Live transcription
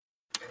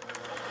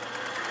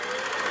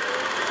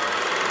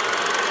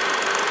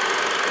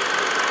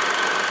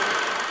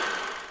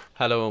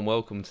Hello and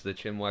welcome to the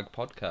Chinwag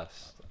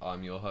podcast.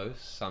 I'm your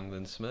host,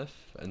 Samantha Smith,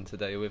 and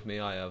today with me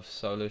I have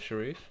Solo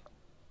Sharif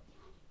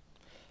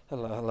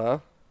Hello,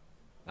 hello.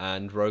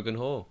 and Rogan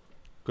Hall.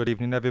 Good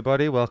evening,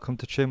 everybody. Welcome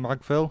to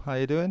Chinwag. How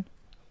you doing?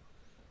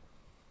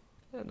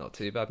 Yeah, not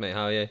too bad, mate.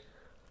 How are you?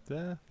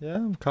 Yeah,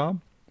 I'm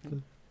calm.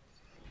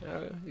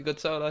 Yeah, you good,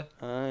 Solo?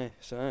 Aye,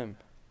 same.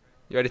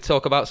 You ready to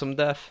talk about some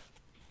death?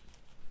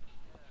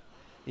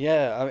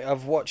 Yeah,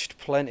 I've watched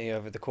plenty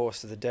over the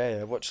course of the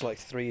day. I've watched like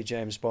 3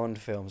 James Bond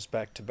films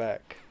back to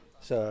back.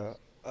 So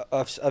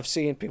I've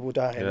seen people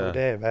dying all Yeah.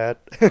 day, man.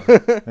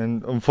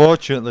 And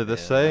unfortunately, the Yeah,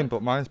 same, man.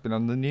 but mine's been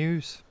on the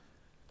news.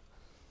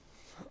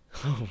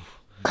 Oh,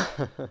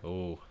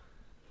 Oh,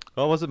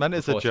 I wasn't meant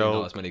as a unfortunately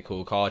not as joke. many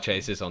cool car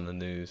chases on the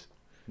news.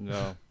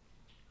 No.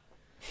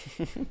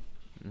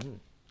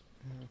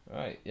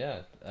 Right,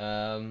 yeah.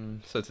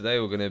 So today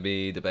we're going to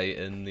be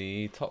debating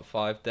the top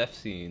 5 death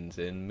scenes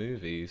in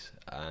movies,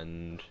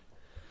 and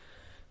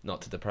not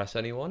to depress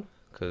anyone,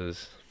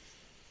 because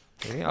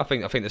I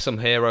think there's some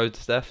hero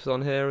deaths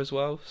on here as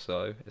well,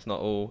 so it's not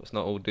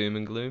all doom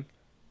and gloom.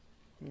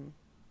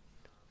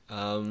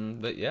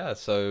 But yeah,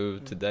 so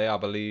today I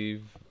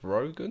believe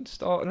Rogan's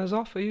starting us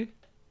off. Are you?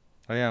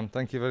 I am.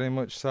 Thank you very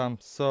much, Sam.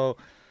 So,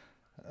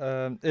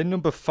 in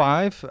number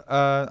 5,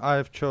 I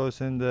have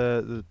chosen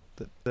the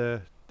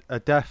a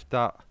death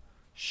that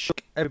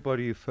shook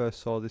everybody who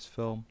first saw this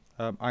film.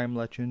 I Am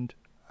Legend,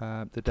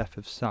 the death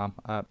of Sam.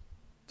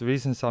 The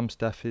reason Sam's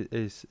death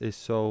is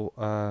so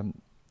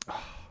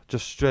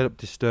just straight up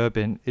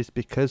disturbing is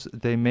because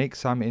they make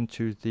Sam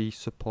into the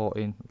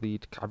supporting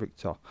lead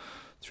character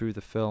through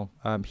the film.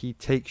 He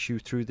takes you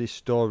through this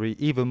story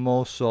even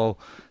more so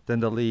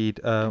than the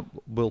lead,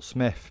 Will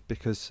Smith,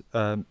 because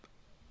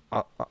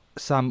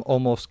Sam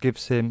almost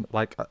gives him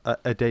like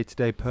a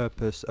day-to-day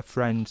purpose, a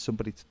friend,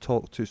 somebody to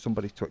talk to,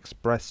 somebody to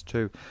express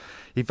to.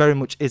 He very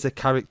much is a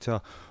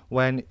character.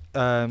 When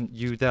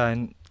you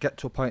then get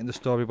to a point in the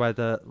story where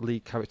the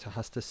lead character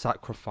has to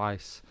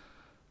sacrifice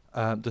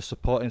the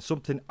support in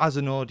something, as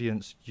an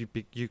audience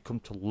you come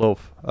to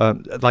love,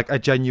 like a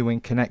genuine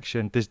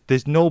connection.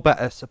 There's no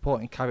better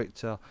supporting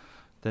character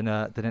than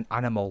an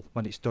animal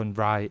when it's done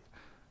right.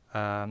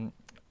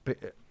 But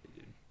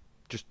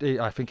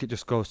I think it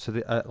just goes to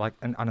the like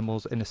an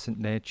animal's innocent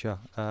nature.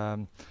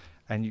 And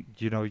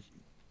you know,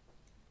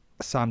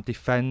 Sam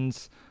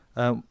defends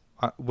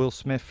Will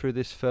Smith through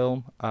this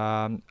film,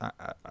 and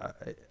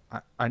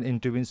in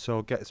doing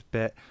so gets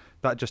bit.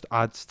 That just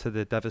adds to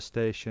the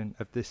devastation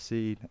of this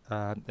scene.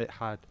 It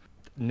had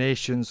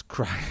nations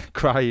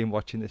crying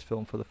watching this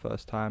film for the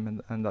first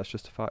time, and that's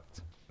just a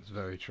fact. It's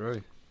very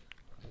true.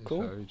 It's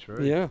Cool. very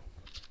true. Yeah.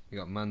 You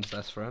got man's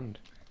best friend.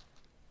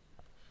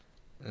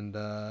 And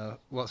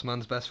what's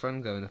man's best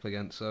friend going up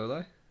against,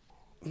 Solo?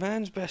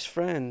 Man's best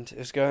friend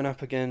is going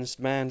up against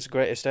man's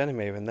greatest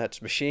enemy, and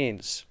that's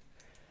machines.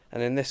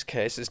 And in this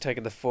case, it's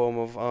taken the form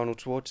of Arnold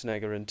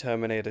Schwarzenegger in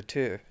Terminator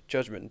 2,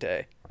 Judgment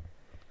Day.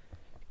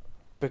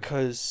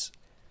 Because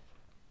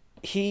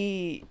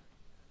he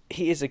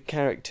is a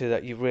character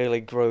that you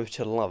really grow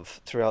to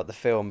love throughout the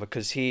film,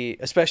 because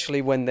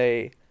especially when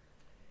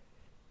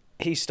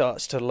he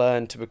starts to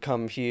learn to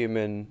become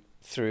human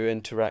through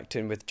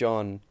interacting with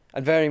John,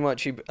 and very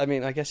much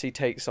I guess he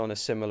takes on a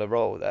similar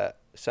role that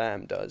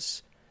Sam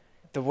does.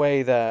 The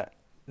way that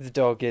the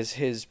dog is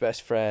his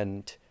best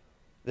friend,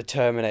 the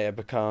Terminator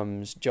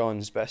becomes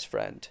John's best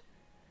friend,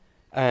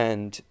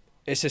 and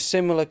it's a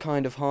similar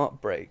kind of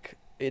heartbreak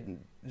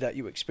that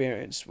you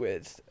experience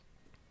with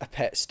a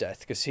pet's death,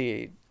 because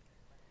he's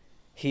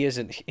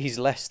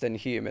less than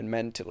human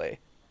mentally,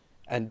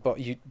 but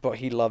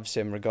he loves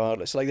him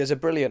regardless. Like, there's a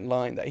brilliant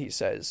line that he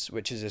says,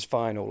 which is his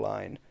final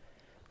line,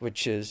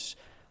 which is,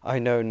 "I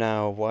know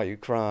now why you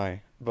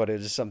cry, but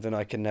it is something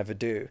I can never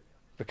do,"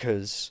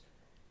 because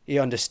he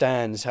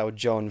understands how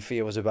John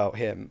feels about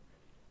him,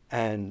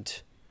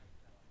 and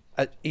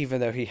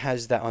even though he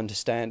has that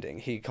understanding,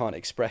 he can't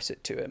express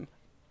it to him,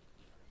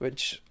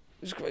 which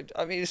is quite,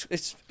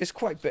 it's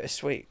quite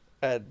bittersweet,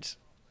 and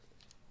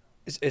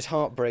it's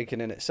heartbreaking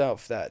in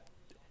itself that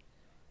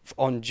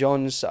on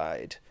John's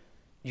side,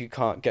 you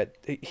can't get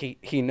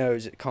he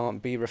knows it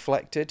can't be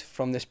reflected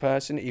from this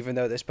person, even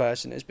though this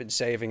person has been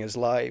saving his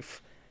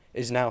life,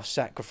 is now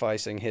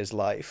sacrificing his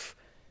life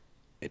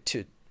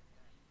to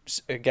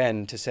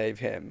save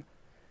him,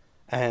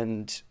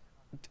 and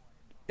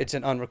it's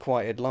an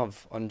unrequited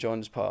love on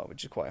John's part,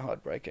 which is quite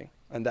heartbreaking,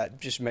 and that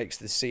just makes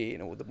the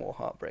scene all the more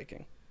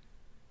heartbreaking.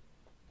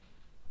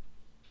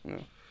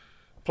 Yeah.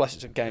 Plus,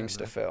 it's a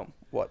gangster film.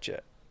 Watch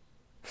it.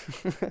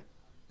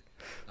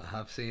 I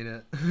have seen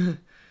it.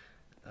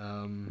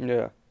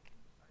 Yeah.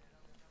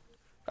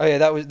 Oh yeah,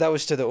 that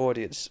was to the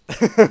audience.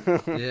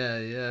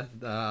 Yeah.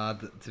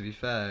 To be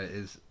fair,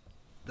 as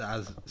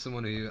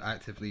someone who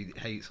actively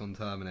hates on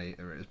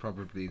Terminator, it is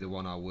probably the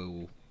one I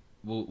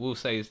will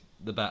say is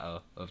the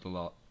better of the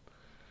lot.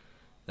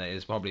 That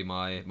is probably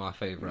my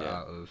favourite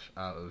Yeah.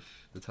 out of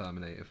the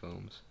Terminator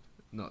films.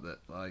 Not that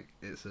like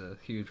it's a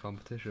huge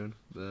competition,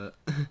 but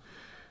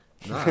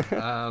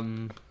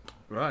no.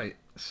 Right.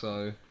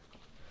 So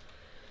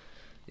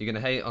You gonna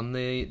hate on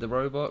the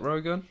robot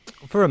Rogan?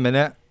 For a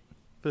minute.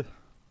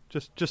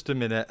 Just a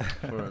minute.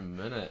 For a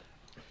minute.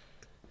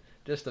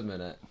 Just a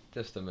minute.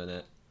 Just a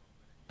minute.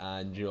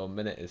 And your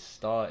minute is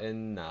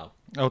starting now.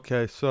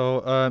 Okay,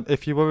 so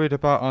if you're worried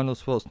about Arnold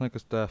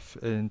Schwarzenegger's death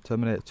in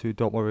Terminator 2,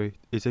 don't worry.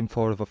 He's in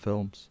 4 other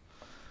films.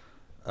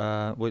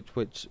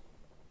 Which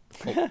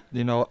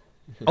you know,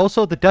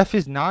 also the death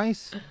is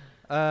nice.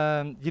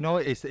 You know,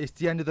 it's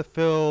the end of the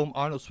film.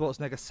 Arnold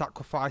Schwarzenegger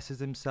sacrifices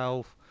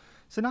himself.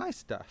 It's a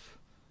nice death.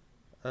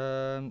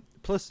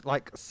 Plus,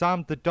 like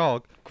Sam the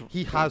dog,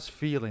 he has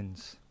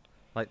feelings.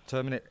 Like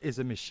Terminator is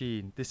a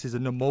machine. This is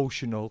an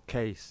emotional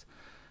case.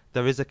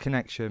 There is a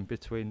connection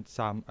between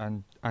Sam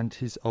and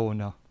his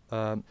owner.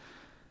 There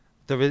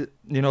is,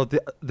 you know,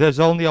 there's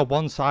only a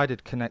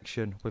one-sided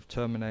connection with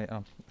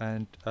Terminator,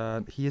 and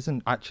he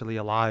isn't actually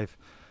alive.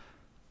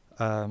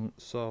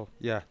 So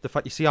yeah, the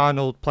fact you see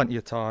Arnold plenty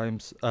of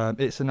times,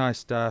 it's a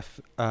nice death,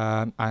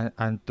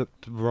 and the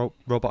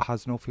robot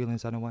has no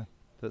feelings anyway.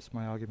 That's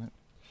my argument.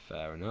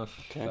 Fair enough.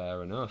 Okay.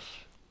 Fair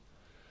enough.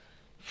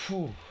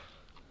 Phew.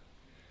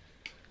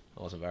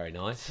 That wasn't very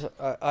nice.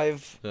 So,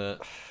 I've.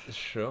 But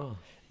sure.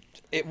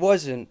 It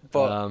wasn't,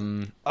 but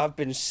Um, I've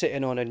been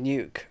sitting on a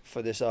nuke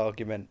for this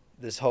argument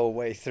this whole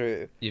way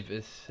through,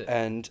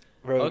 and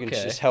Rogan's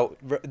Okay. just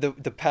helped.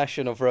 The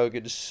passion of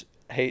Rogan's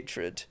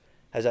hatred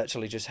has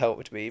actually just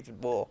helped me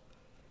even more.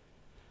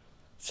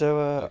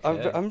 So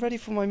Okay. I'm ready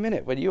for my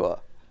minute when you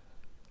are.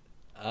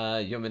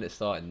 Your minute's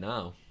starting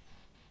now.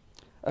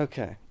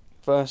 Okay.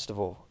 First of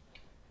all,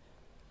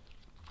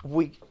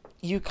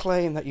 you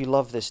claim that you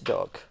love this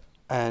dog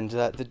and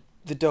that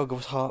the dog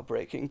was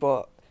heartbreaking,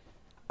 but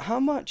how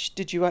much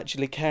did you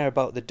actually care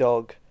about the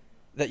dog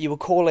that you were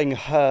calling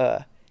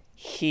her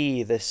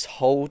he this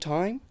whole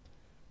time?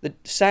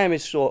 Sam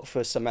is short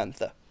for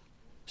Samantha.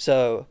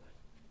 So,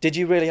 did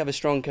you really have a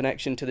strong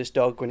connection to this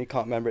dog when you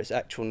can't remember its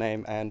actual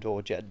name and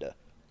or gender?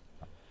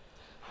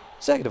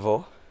 Second of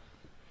all,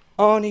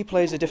 Arnie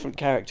plays a different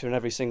character in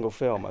every single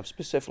film. I'm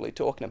specifically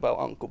talking about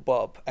Uncle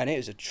Bob, and it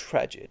is a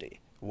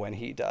tragedy when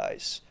he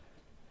dies.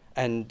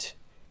 And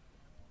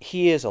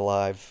he is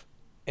alive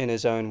in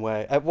his own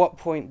way. At what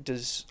point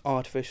does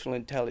artificial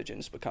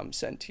intelligence become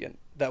sentient?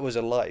 That was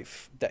a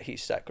life that he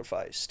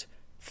sacrificed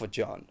for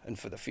John and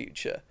for the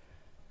future.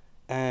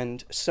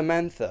 And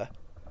Samantha,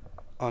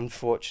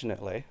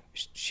 unfortunately,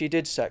 she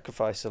did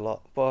sacrifice a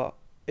lot, but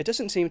it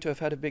doesn't seem to have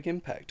had a big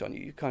impact on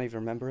you. You can't even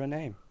remember her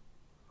name.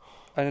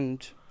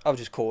 And I'll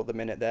just call it the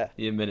minute there.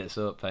 Your minute's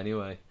up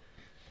anyway.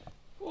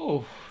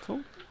 Oh.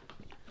 Cool.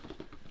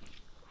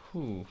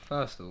 Ooh,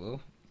 first of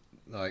all,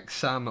 like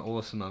Sam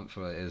or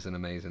Samantha is an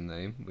amazing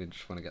name. We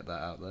just want to get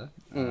that out there.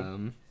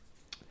 Mm.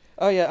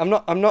 Oh yeah, I'm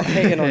not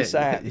hating on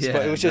Sam's, Yeah,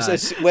 but it was just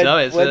no. when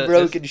No,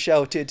 Rogan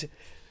shouted,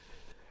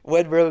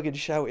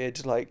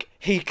 like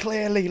he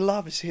clearly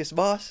loves his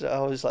master. I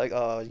was like,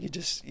 oh, you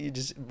just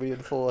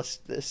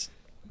reinforced this.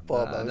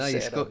 Bob, I was no,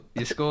 saying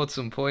you scored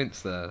some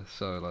points there,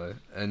 Solo.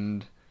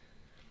 And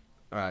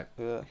right,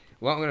 Yeah.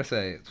 what I'm gonna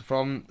say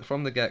from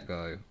the get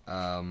go,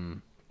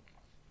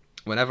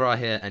 whenever I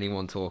hear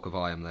anyone talk of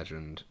I Am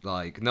Legend,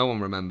 like no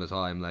one remembers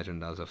I Am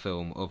Legend as a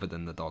film other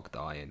than the dog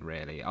dying.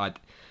 Really,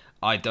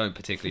 I don't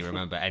particularly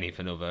remember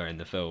anything other in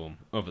the film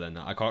other than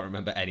that. I can't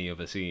remember any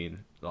other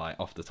scene like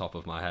off the top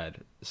of my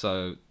head.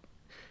 So,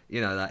 you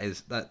know,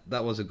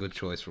 that was a good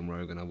choice from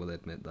Rogan. I will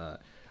admit that.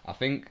 I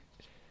think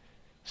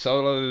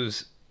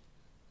Solo's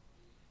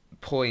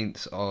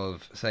point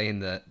of saying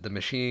that the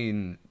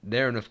machine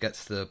near enough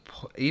gets to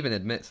even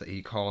admits that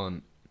he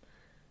can't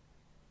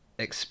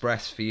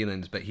express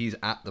feelings, but he's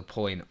at the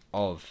point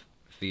of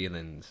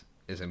feelings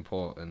is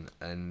important.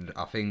 And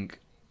I think,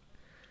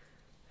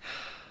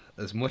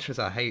 as much as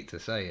I hate to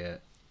say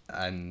it,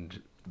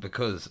 and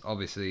because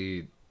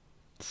obviously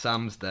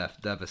Sam's death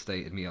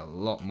devastated me a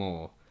lot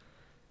more,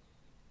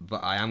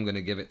 but I am going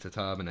to give it to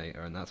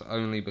Terminator, and that's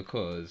only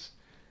because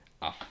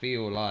I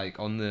feel like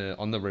on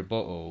the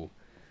rebuttal,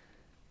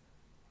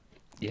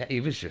 yeah,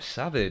 he was just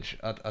savage.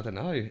 I don't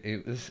know.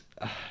 It was,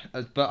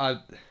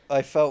 but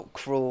I felt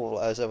cruel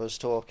as I was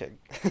talking.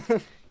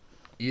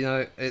 you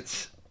know,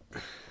 it's.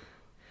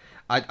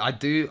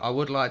 I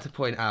would like to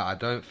point out, I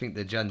don't think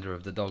the gender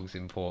of the dog's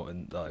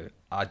important, though.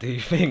 I do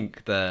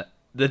think that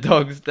the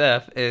dog's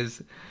death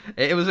is.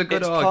 It was a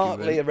good It's argument.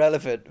 partly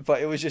irrelevant,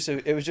 but it was just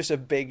a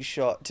big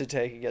shot to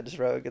take against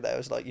Rogan. That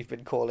was like, you've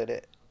been calling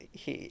it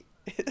he.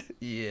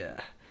 Yeah.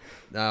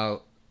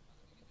 Now.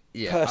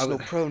 Yeah. Personal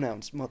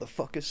pronouns,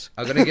 motherfuckers.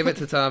 I'm gonna give it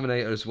to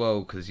Terminator as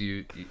well, because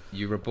you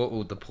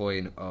rebutted the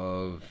point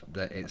of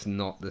that it's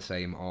not the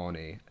same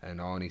Arnie, and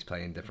Arnie's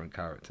playing different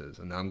characters,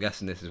 and I'm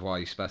guessing this is why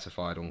you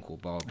specified Uncle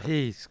Bob.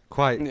 He's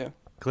quite Yeah.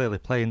 clearly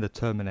playing the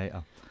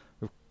Terminator.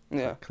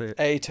 Yeah. Quite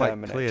A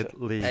Terminator.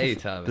 clearly A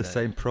Terminator. the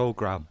same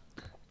program.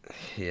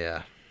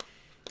 Yeah.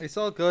 It's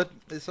all good.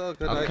 It's all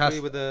good. I've I cast-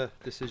 agree with the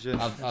decision.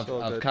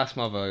 I've cast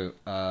my vote.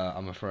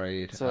 I'm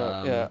afraid.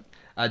 So, yeah.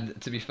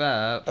 And to be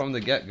fair, from the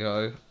get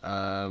go,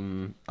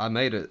 I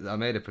made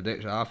a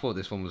prediction. I thought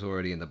this one was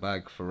already in the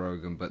bag for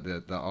Rogan, but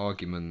the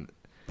argument,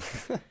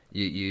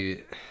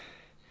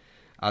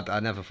 I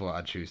never thought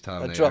I'd choose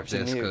Terminator dropped for a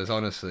this nuke. because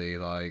honestly,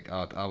 like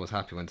I was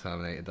happy when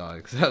Terminator died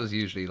because that was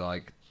usually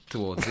like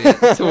towards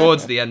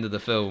the end of the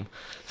film.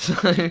 So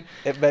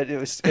It meant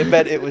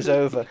it was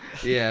over.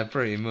 yeah,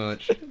 pretty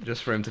much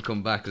just for him to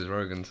come back, as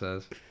Rogan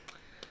says.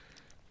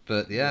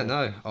 But yeah, Yeah.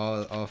 no,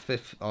 our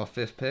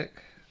fifth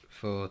pick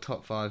for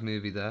top 5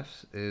 movie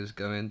deaths is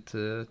going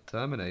to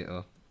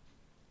Terminator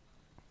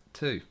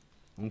 2,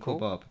 Uncle Cool.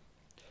 Bob.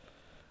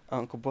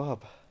 Uncle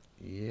Bob.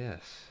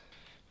 Yes.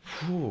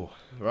 Whew.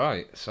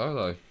 Right,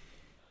 Solo.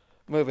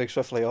 Moving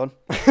swiftly on.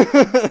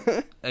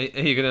 Are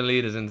you going to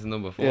lead us into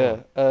number 4? Yeah.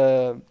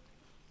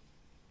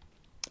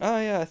 Oh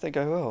yeah, I think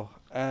I will.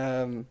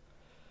 And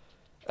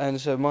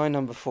so my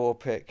number 4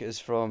 pick is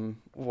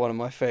from one of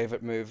my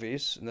favourite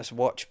movies, and that's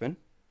Watchmen.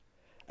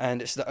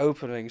 And it's the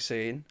opening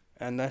scene,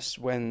 and that's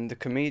when the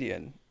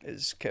comedian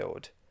is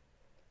killed.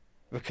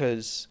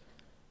 Because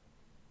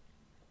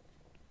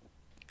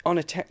on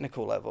a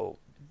technical level,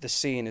 the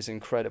scene is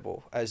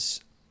incredible,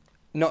 as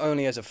not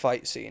only as a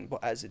fight scene,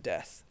 but as a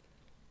death.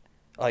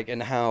 Like,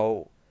 and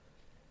how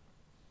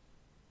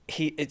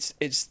it's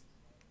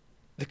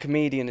the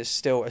comedian is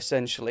still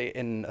essentially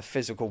in a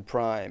physical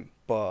prime,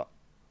 but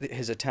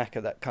his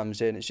attacker that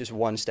comes in is just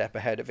one step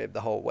ahead of him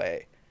the whole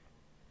way.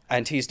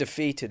 And he's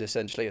defeated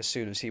essentially as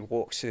soon as he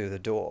walks through the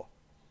door.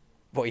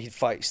 But he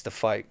fights the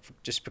fight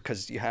just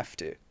because you have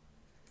to.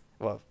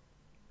 Well,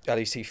 at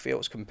least he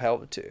feels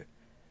compelled to.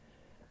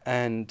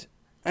 And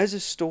as a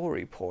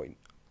story point,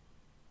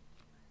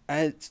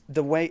 as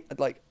the way,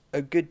 like,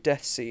 a good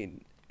death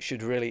scene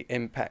should really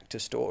impact a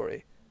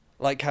story.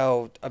 Like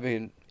how, I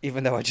mean,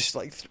 even though I just,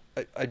 like,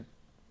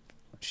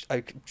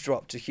 I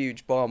dropped a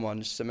huge bomb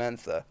on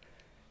Samantha,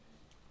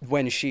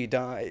 when she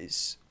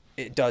dies,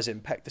 it does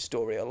impact the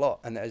story a lot,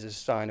 and that is a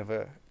sign of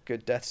a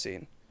good death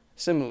scene.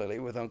 Similarly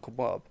with Uncle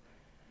Bob.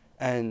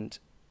 And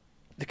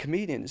the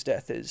comedian's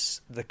death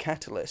is the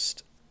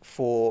catalyst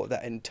for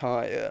that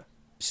entire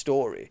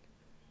story.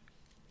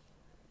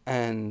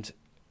 And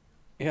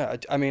yeah,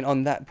 I mean,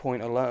 on that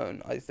point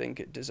alone, I think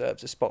it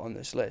deserves a spot on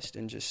this list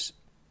in just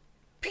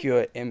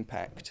pure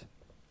impact.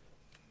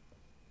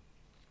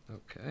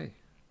 Okay.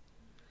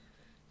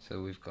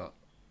 So we've got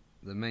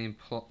the main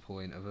plot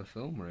point of a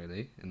film,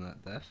 really, in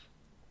that death.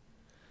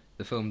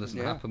 The film doesn't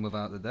happen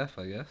without the death,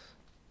 I guess.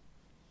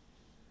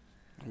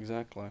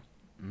 Exactly.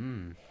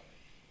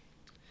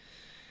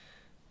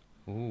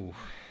 Ooh,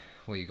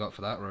 what you got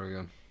for that,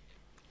 Rogan?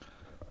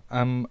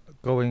 I'm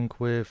going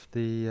with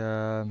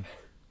the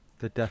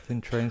death in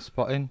Train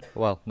Spotting.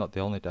 Well, not the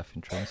only death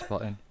in Train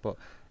Spotting, but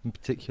in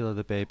particular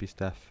the baby's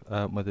death,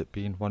 with it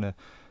being one of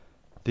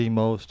the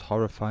most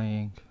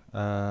horrifying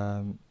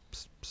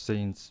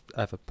scenes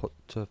ever put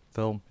to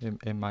film,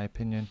 in my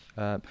opinion.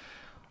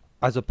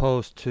 As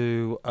opposed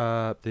to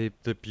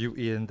the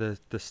beauty and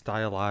the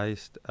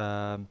stylized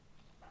the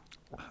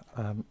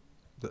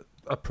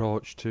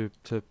approach to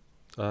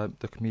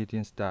the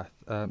comedian's death.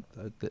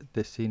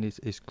 This scene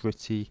is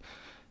gritty,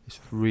 it's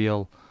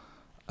real.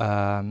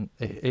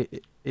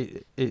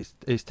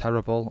 It's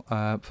terrible.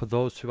 For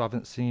those who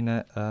haven't seen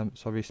it,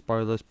 sorry,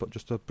 spoilers, but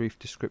just a brief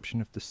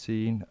description of the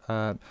scene.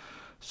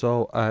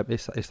 So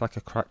it's like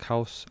a crack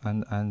house,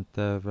 and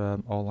they're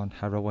all on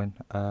heroin,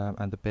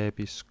 and the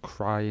baby's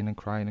crying and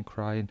crying and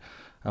crying,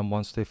 and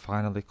once they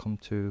finally come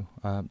to,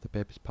 the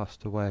baby's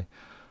passed away.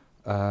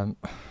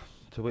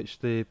 To which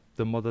the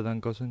mother then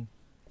goes and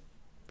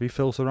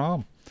refills her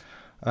arm.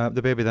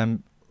 The baby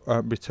then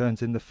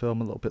returns in the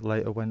film a little bit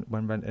later when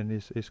Renton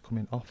is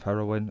coming off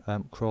heroin,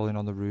 crawling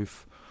on the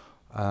roof,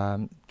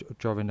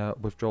 during a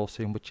withdrawal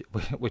scene,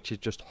 which is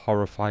just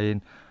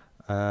horrifying.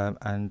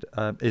 And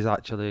is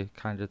actually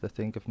kind of the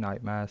thing of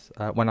nightmares.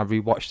 When I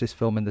rewatched this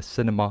film in the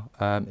cinema,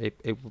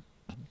 it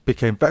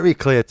became very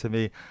clear to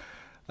me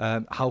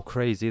how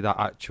crazy that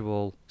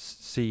actual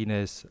scene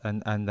is,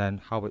 and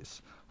then how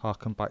it's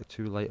harkened back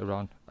to later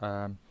on.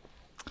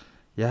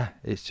 Yeah,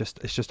 it's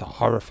just a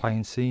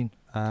horrifying scene,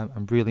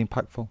 and really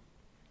impactful.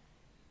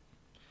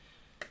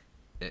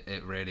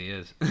 It really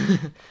is.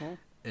 Cool.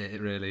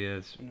 It really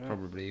is. Yeah.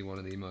 Probably one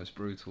of the most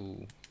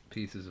brutal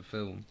pieces of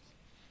film.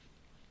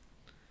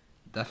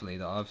 Definitely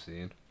that I've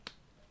seen.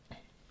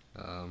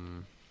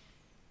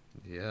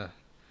 Yeah.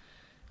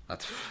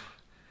 That's.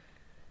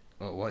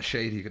 Well, what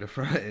shade are you gonna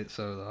throw at it?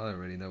 So I don't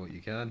really know what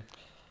you can.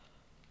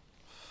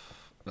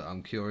 But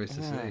I'm curious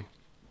to see.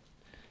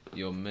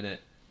 Your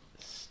minute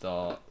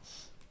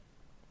starts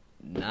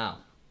now.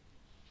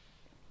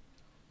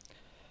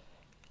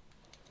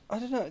 I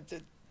don't know.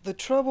 The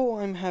trouble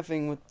I'm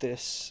having with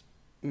this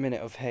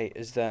minute of hate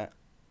is that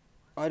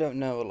I don't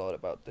know a lot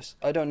about this.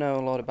 I don't know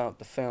a lot about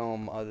the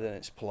film other than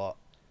its plot,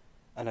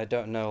 and I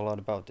don't know a lot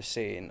about the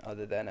scene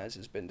other than as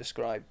has been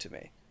described to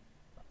me.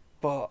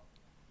 But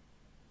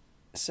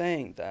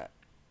saying that,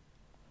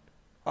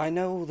 I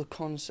know all the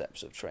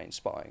concepts of Train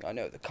Spotting. I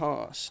know the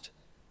cast,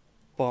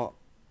 but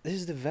this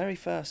is the very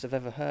first I've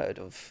ever heard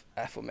of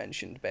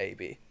aforementioned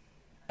baby.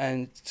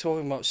 And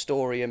talking about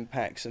story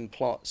impacts and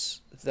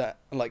plots that,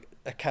 like,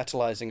 a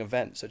catalyzing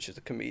event such as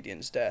the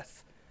comedian's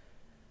death,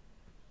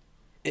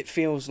 it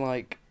feels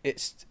like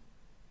it's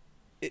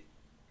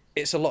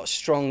it's a lot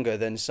stronger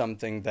than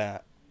something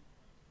that,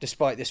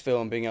 despite this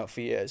film being out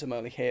for years, I'm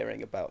only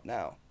hearing about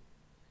now.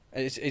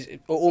 And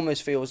it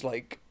almost feels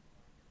like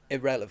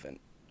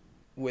irrelevant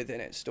within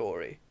its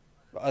story,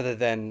 other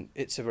than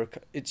it's.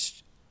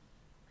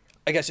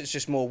 I guess it's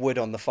just more wood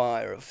on the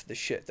fire of the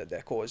shit that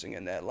they're causing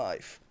in their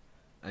life.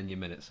 And your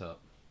minute's up.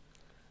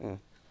 Mm.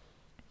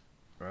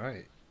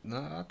 Right.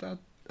 No,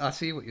 I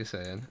see what you're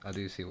saying. I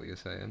do see what you're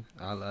saying.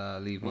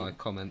 I'll leave my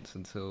comments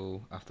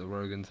until after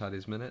Rogan's had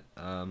his minute.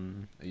 Are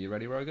you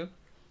ready, Rogan?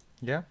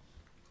 Yeah.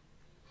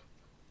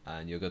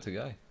 And you're good to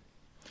go.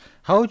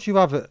 How would you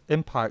have an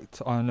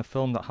impact on a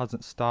film that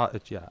hasn't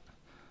started yet?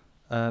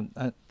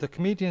 The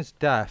comedian's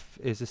death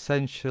is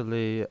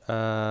essentially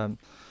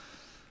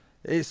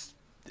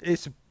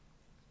it's a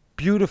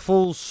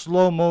beautiful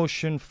slow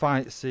motion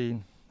fight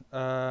scene.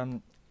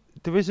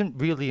 There isn't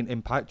really an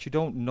impact. You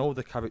don't know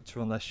the character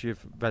unless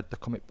you've read the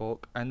comic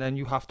book, and then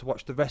you have to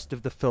watch the rest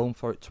of the film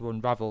for it to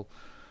unravel.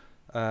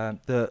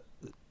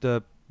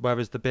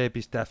 Whereas the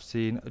baby's death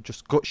scene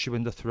just guts you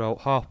in the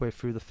throat halfway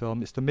through the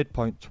film. It's the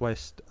midpoint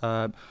twist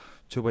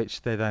to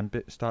which they then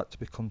start to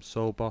become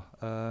sober.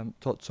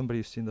 Talk to somebody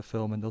who's seen the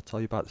film and they'll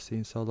tell you about the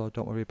scene solo.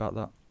 Don't worry about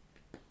that.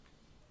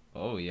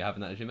 Oh, you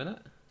having that as your minute?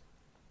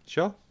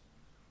 Sure.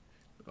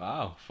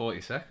 Wow,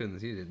 40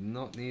 seconds. You did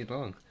not need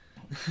long.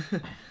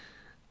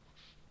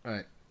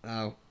 Right,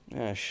 now...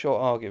 Yeah,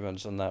 short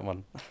arguments on that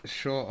one.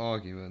 Short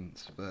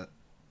arguments, but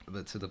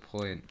to the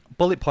point.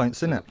 Bullet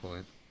points, innit?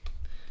 Point.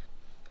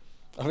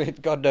 I mean,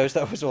 God knows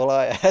that was all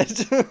I had.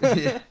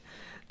 Yeah,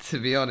 to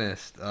be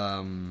honest,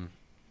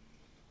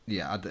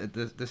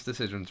 this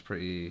decision's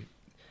pretty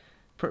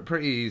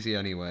easy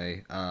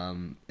anyway.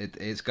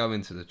 It's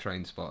going to the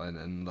train spotting,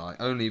 and like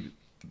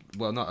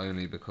not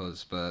only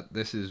because, but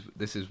this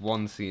is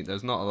one scene.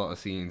 There's not a lot of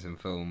scenes in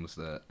films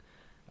that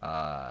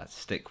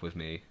stick with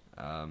me.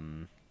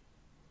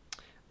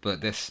 But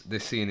this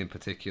scene in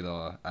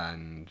particular,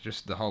 and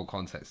just the whole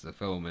context of the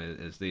film,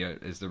 is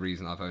the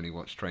reason I've only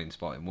watched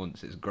Trainspotting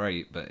once. It's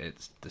great, but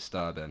it's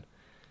disturbing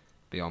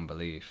beyond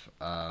belief.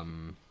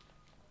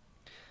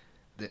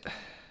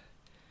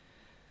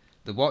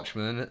 The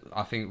Watchmen,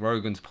 I think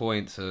Rogan's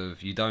points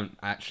of you don't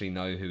actually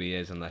know who he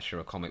is unless you're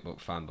a comic book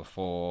fan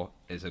before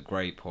is a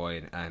great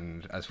point.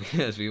 And as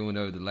we all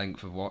know, the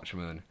length of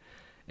Watchmen,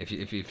 if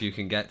you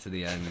can get to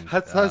the end,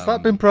 has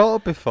that been brought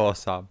up before,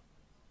 Sam?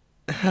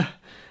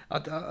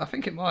 I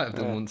think it might have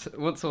done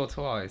once or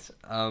twice.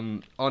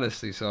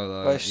 Honestly,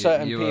 Solo. There's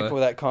certain people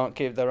that can't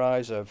keep their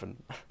eyes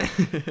open.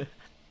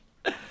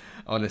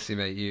 Honestly,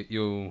 mate,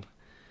 you'll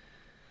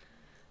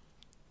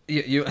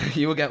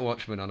get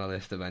Watchmen on a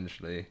list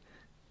eventually.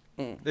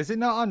 Is it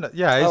not on?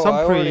 Yeah, it's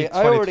on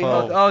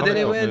pre-2012. Oh, did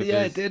it win? Movies.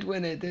 Yeah, it did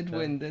win. It did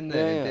win, didn't it?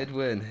 Yeah. It did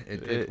win.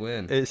 It did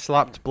win. It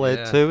slapped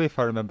Blade 2, if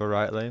I remember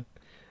rightly.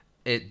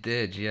 It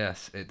did,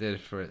 yes. It did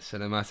for its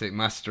cinematic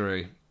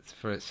mastery.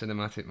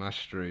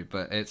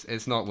 But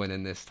it's not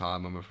winning this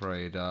time, I'm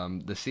afraid.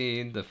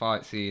 The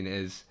fight scene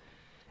is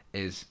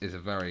a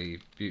very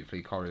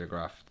beautifully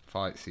choreographed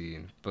fight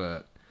scene,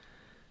 but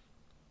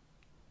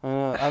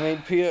I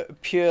mean,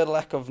 pure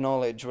lack of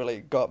knowledge really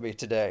got me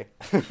today.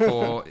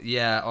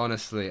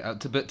 Honestly,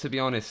 to be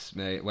honest,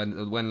 mate,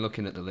 when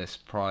looking at the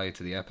list prior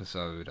to the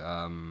episode,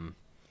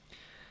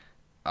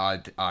 I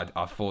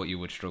thought you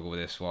would struggle with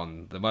this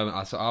one. The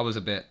moment I was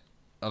a bit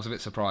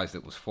surprised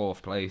it was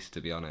fourth place,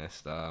 to be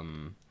honest.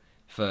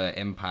 For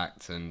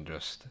impact and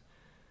just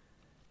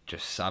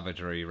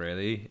savagery,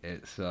 really.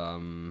 It's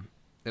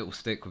it will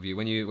stick with you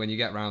when you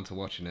get round to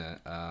watching it.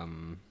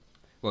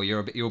 Well,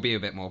 you'll be a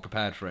bit more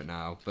prepared for it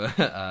now,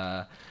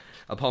 but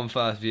upon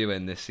first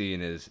viewing, this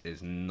scene is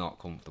not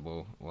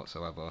comfortable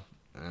whatsoever,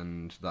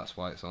 and that's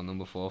why it's on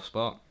number 4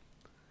 spot.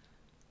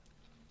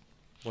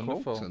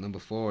 Wonderful. So number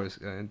 4 is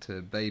going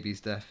to Baby's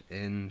Death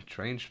in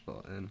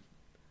Trainspotting.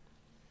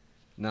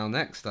 Now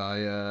next,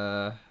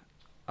 I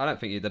don't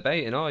think you're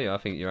debating, are you? I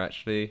think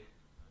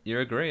you're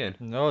agreeing.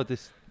 No,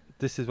 this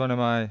is one of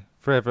my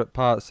favourite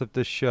parts of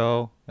the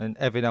show, and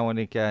every now and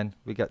again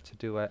we get to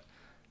do it.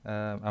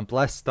 I'm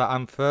blessed that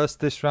I'm first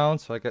this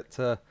round, so I get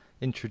to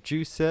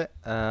introduce it.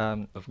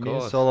 Of course. Me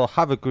and Solo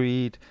have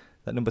agreed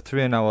that number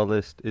 3 on our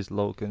list is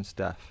Logan's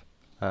death,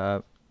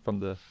 from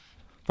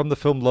the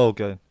film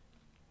Logan.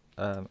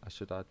 I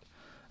should add.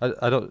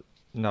 I don't.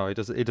 No, he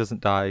doesn't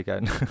die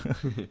again.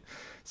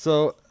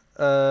 So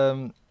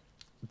the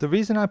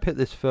reason I picked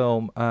this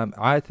film,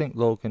 I think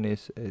Logan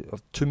is,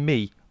 to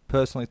me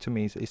personally,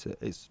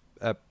 it's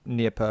a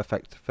near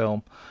perfect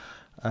film.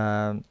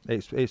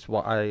 It's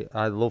what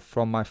I love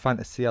from my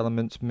fantasy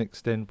elements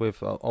mixed in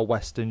with a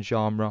Western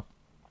genre,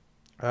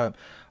 and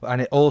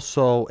it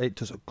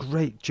does a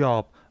great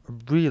job, a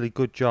really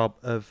good job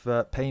of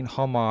paying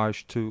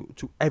homage to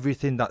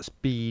everything that's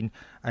been,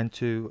 and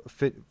to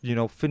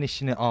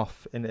finishing it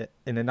off in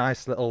a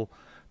nice little,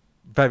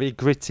 very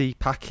gritty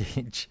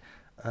package.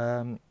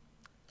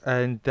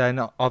 And then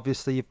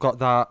obviously you've got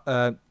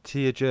that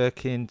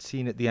tear-jerking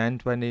scene at the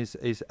end when his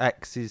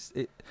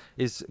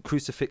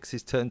crucifix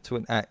is turned to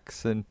an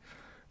X, and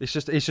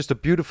it's just a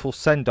beautiful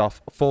send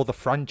off for the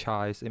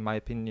franchise, in my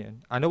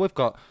opinion. I know we've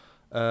got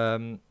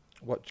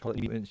what do you call it,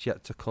 mutants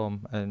yet to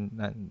come,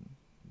 and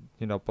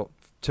but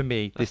to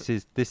me, this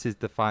is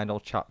the final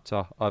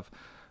chapter of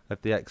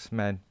the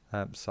X-Men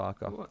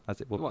saga, What?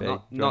 as it would What?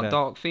 be. Not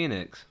Dark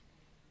Phoenix.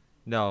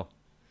 No,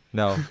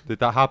 no. Did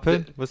that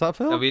happen? Was that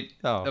film? Are we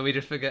No. are we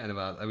just forgetting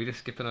about? Are we just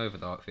skipping over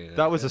Dark Phoenix?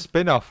 That was a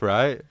spin-off,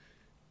 right?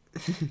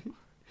 That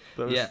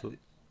was Yeah.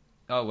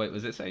 Oh wait,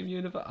 was it same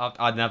universe?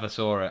 I never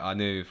saw it. I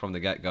knew from the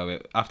get-go.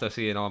 After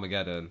seeing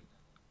Armageddon,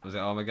 was it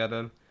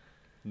Armageddon?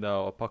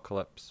 No,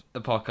 Apocalypse.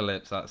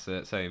 Apocalypse. That's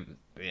it. Same.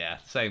 Yeah,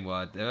 same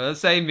word.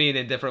 Same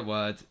meaning, different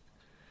words.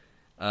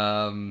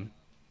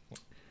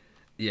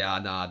 Yeah,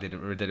 no, I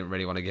didn't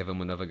really want to give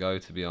him another go,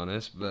 to be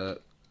honest.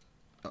 But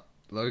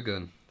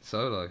Logan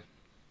Solo.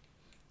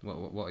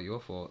 What are your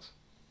thoughts?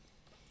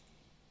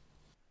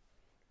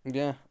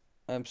 Yeah,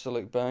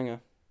 absolute banger.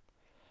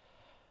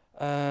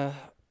 Uh,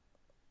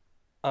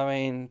 I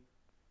mean,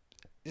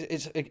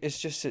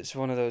 it's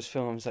one of those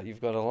films that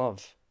you've got to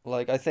love.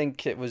 Like, I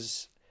think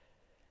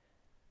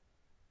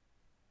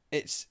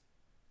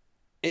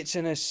it's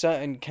in a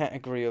certain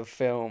category of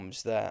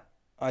films that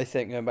I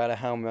think no matter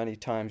how many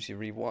times you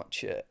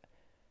rewatch it,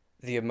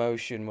 the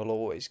emotion will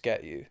always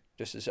get you.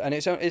 And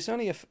it's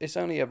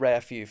only a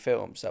rare few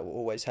films that will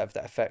always have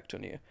that effect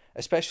on you,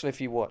 especially if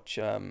you watch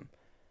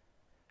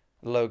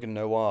Logan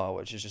Noir,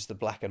 which is just the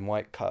black and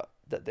white cut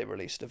that they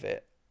released of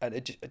it,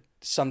 and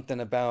something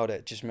about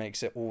it just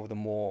makes it all the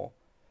more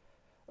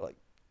like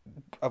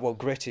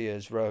gritty,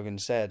 as Rogan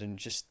said, and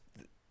just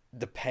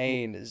the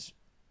pain is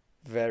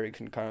very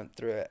concurrent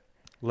through it.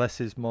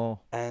 Less is more.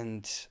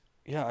 And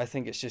yeah, I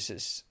think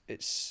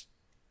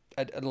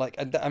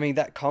I mean,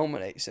 that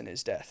culminates in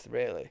his death,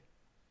 really,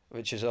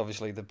 which is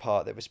obviously the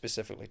part that we're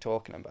specifically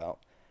talking about.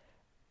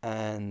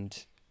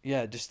 And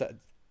yeah, just that.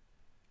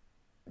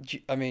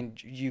 I mean,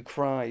 you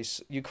cry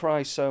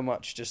so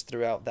much just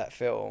throughout that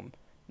film.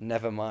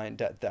 Never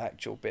mind at the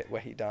actual bit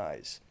where he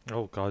dies.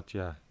 Oh God,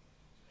 yeah.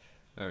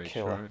 Very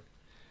Killer. true.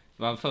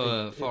 Well,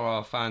 for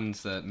our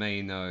fans that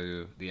may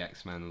know the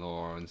X-Men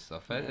lore and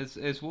stuff,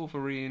 is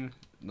Wolverine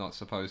not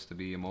supposed to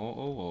be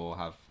immortal or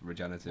have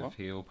regenerative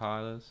heal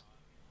powers?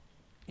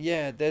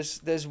 Yeah,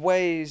 there's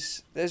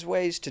ways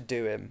to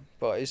do him,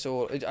 but it's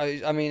all.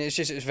 I mean, it's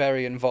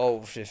very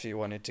involved if you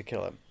wanted to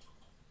kill him.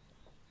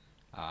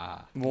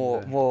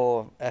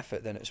 More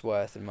effort than it's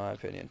worth, in my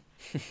opinion.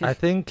 I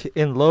think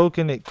in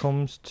Logan it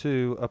comes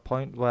to a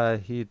point where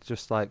he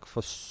just like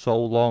for so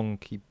long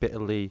he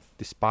bitterly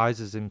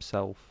despises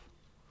himself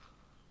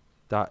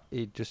that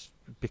it just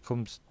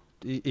becomes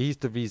he's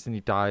the reason he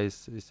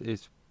dies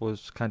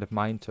was kind of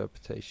my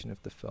interpretation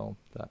of the film,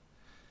 that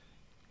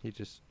he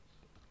just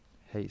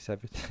hates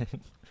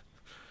everything.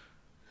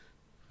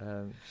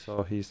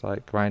 So he's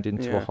like grinding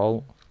to a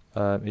halt.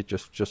 It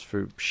just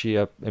through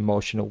sheer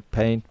emotional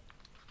pain.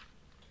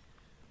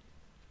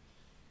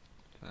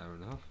 Fair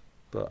enough.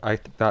 But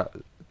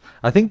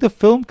I think the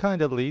film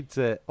kind of leads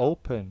it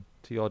open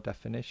to your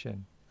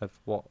definition of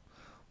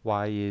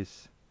why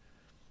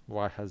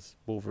has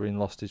Wolverine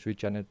lost his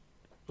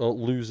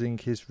losing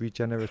his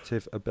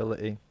regenerative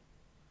ability.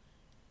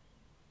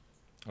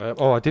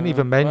 I didn't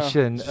even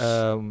mention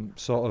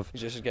sort of.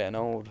 He's just getting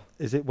old.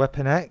 Is it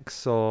Weapon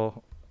X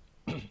or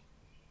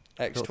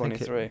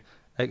X-23?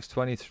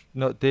 X-23.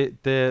 No,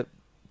 the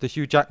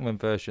Hugh Jackman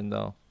version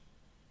though.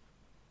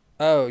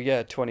 Oh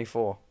yeah,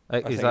 24. I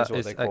think Is that's what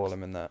is they call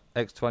him in that.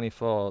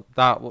 X-24.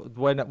 That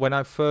when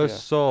I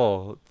first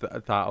saw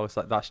that, I was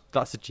like, that's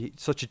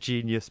such a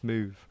genius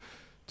move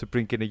to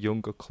bring in a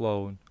younger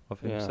clone of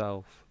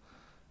himself.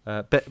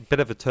 Bit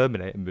of a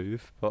Terminator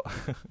move, but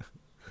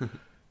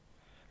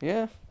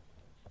yeah.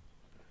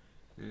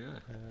 Yeah.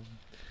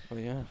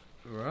 Yeah.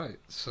 Right.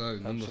 So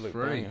number Absolute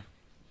 3 banger.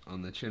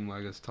 on the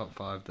Chinwaggers top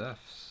 5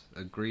 deaths,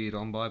 agreed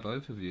on by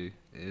both of you,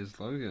 is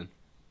Logan.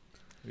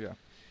 yeah,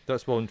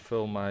 that's one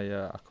film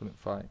I couldn't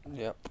fight.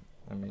 Yep.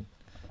 I mean,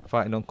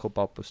 fighting Uncle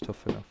Bob was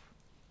tough enough.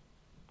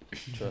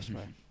 Trust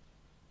me.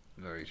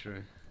 Very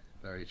true.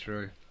 Very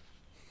true.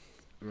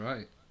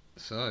 Right.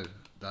 So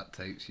that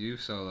takes you,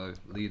 Solo,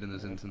 leading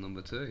us into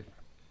number 2.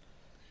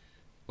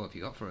 What have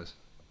you got for us?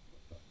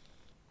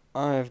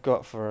 I have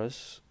got for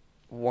us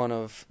one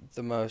of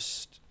the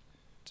most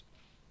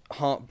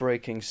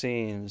heartbreaking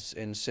scenes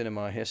in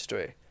cinema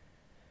history,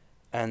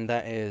 and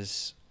that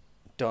is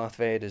Darth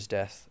Vader's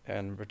death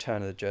in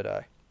Return of the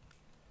Jedi.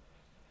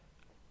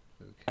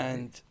 Okay.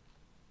 And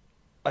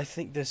I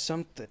think there's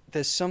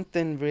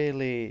something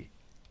really,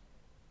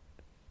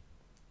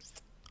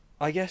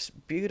 I guess,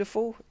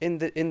 beautiful in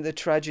the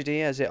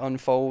tragedy as it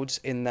unfolds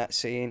in that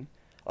scene.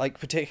 Like,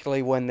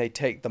 particularly when they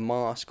take the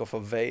mask off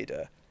of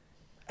Vader,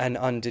 and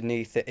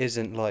underneath it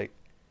isn't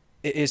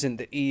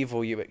the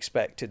evil you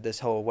expected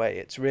this whole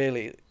way.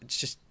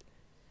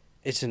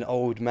 It's an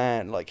old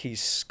man. Like,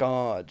 he's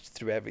scarred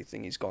through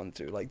everything he's gone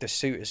through. Like, the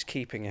suit is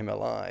keeping him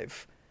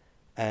alive,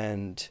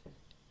 and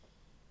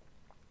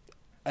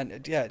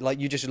yeah, like,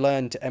 you just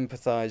learn to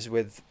empathize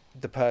with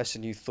the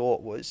person you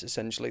thought was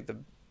essentially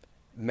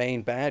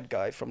main bad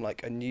guy from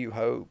like A New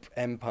Hope,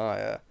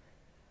 Empire,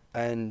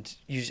 and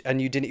you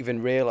didn't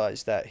even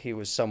realize that he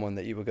was someone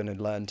that you were going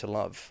to learn to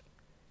love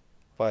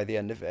by the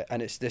end of it.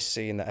 And it's this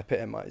scene that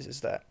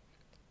epitomizes that.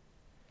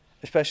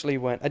 Especially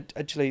when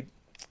actually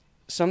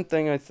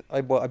something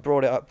I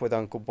brought it up with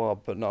Uncle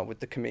Bob, but not with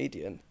the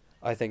comedian.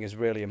 I think is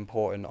really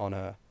important on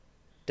a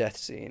death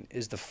scene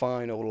is the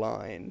final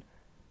line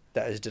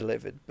that is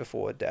delivered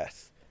before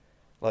death.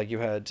 Like you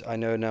had, I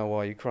know now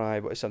why you cry,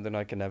 but it's something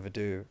I can never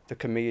do. The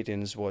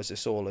comedian's was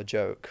 "It's all a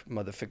joke,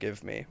 mother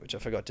forgive me," which I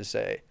forgot to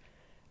say.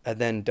 And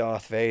then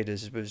Darth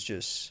Vader's was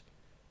just,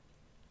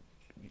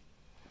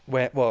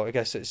 well, I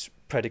guess it's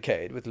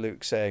predicated with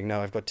Luke saying,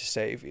 "No, I've got to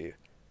save you,"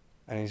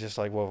 and he's just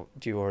like, "Well,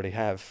 do you already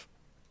have?"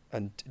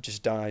 And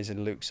just dies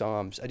in Luke's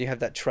arms, and you have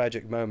that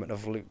tragic moment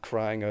of Luke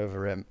crying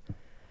over him,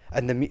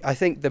 and I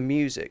think the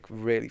music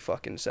really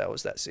fucking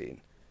sells that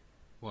scene.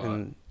 Well,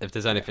 And if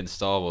there's anything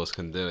Star Wars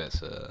can do,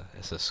 it's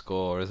a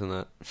score, isn't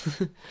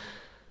it?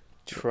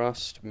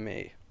 trust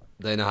me.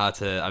 They know how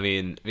to. I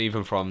mean,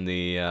 even from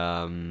the.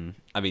 I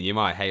mean, you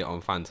might hate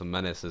on Phantom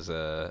Menace as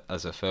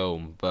a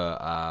film, but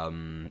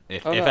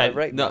if Oh if no, I any-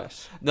 rate no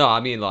Menace. no, I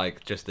mean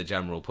like just the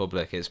general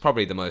public. It's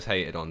probably the most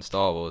hated on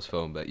Star Wars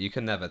film, but you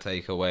can never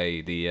take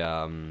away the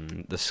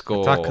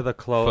score Attack of the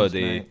Clones, for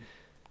the. mate.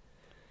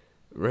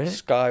 Really?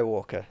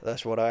 Skywalker,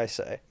 that's what I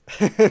say.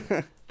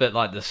 But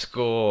like the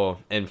score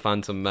in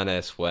Phantom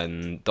Menace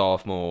when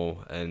Darth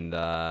Maul and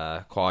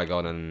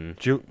Qui-Gon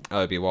and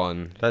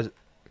Obi-Wan. There's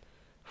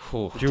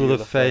Whew, Duel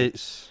of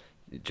Fates.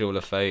 Duel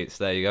of Fates.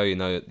 There you go.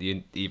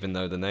 You even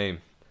know the name.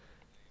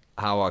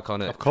 How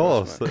iconic! Of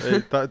course,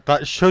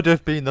 that should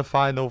have been the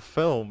final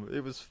film.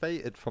 It was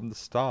fated from the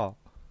start.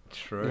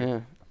 True.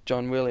 Yeah,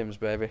 John Williams,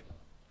 baby.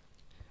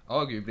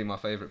 Arguably my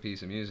favourite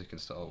piece of music in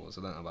Star Wars.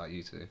 I don't know about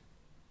you two.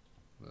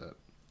 But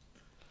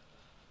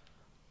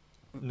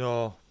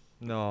No,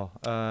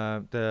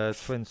 the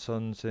Twin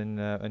Sons in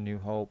A New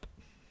Hope.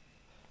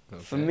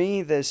 For okay.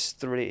 me, there's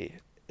three.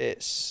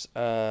 It's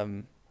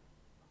the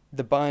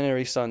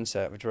binary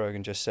sunset, which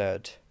Rogan just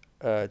said,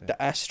 the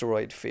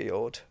asteroid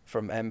field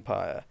from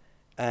Empire,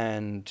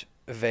 and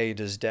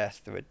Vader's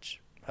death, which,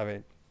 I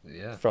mean,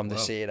 Yeah. from the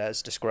well, scene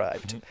as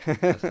described.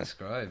 as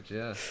described.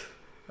 Yeah.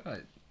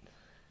 Right.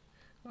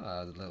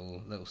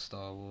 The little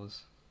Star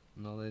Wars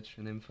knowledge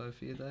and info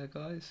for you there,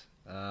 guys.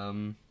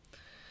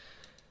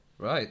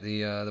 Right.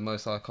 The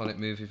most iconic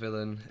movie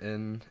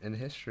villain in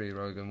history,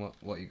 Rogan.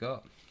 What you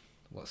got?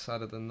 What's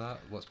sadder than that?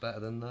 What's better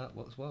than that?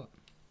 What's what?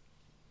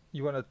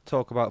 You want to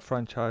talk about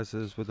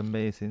franchises with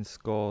amazing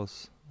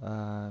scores,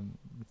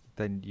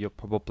 then you're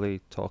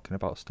probably talking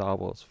about Star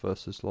Wars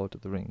versus Lord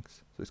of the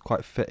Rings. So it's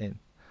quite fitting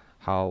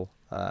how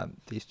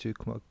these two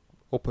come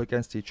up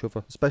against each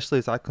other, especially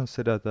as I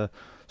consider the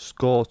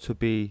score to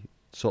be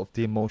sort of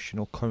the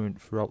emotional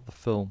current throughout the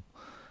film.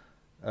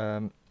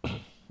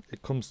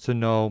 It comes to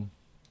no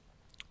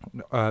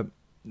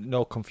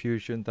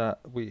confusion that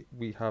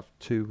we have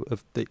two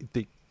of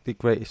the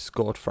greatest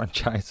scored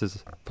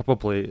franchises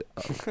probably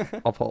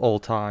of all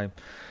time.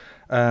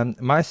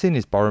 My scene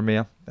is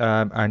Boromir,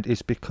 and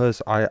it's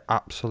because I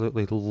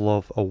absolutely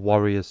love a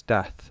warrior's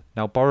death.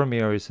 Now,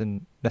 Boromir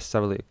isn't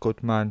necessarily a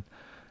good man.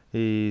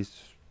 He's,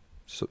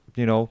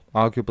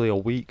 arguably a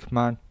weak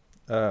man,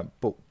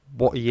 but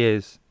what he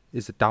is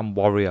a damn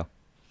warrior.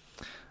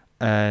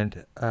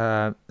 And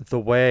the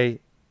way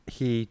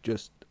he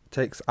just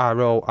takes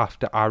arrow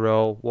after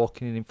arrow,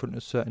 walking in front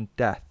of certain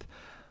death,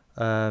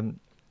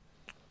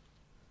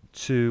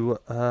 to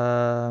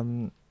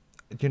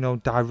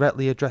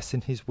directly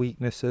addressing his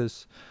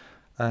weaknesses.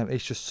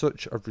 It's just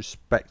such a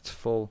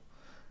respectful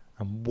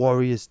and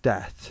warrior's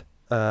death,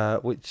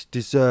 which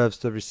deserves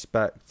the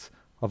respect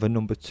of a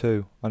number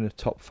 2 on the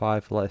top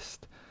 5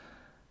 list.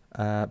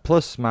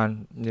 Plus,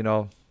 man,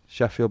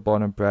 Sheffield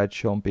born and bred,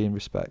 Sean Bean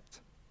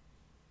respect.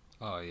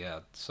 Oh yeah,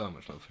 so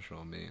much love for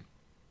Sean Bean.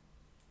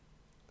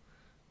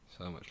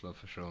 So much love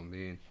for Sean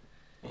Bean.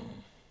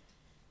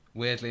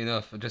 Weirdly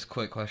enough, just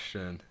quick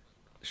question: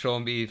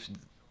 Sean Bean's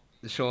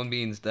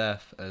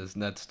death as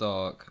Ned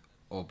Stark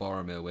or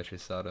Boromir, which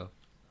is sadder?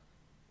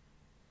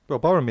 Well,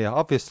 Boromir,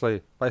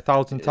 obviously, by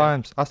 1,000 Yeah.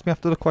 times. Ask me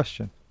after the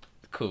question.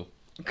 Cool.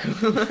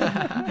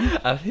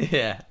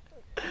 Yeah.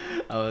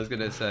 I was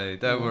gonna say,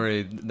 don't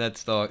worry, Ned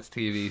Stark's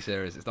TV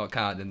series, it's not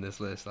counted in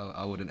this list.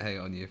 I wouldn't hate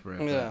on you for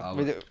it. Yeah,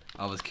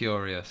 I was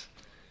curious.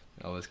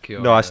 No,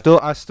 I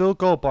still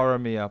go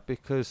Boromir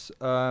because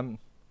well,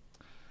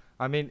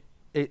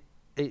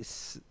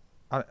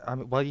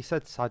 you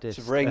said saddest.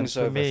 It's rings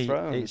and for over me,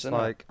 thrones, it's isn't it?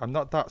 like I'm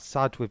not that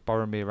sad with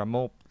Boromir. I'm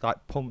more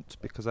like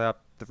pumped because I have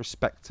the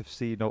respect of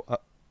seeing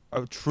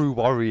a true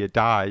warrior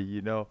die.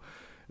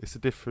 It's a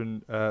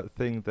different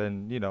thing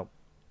than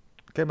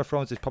Game of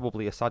Thrones is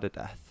probably a sadder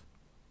death,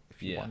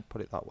 if you want to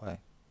put it that way.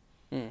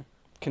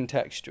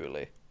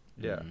 Contextually.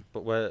 Yeah, Mm.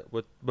 but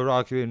we're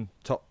arguing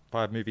top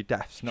 5 movie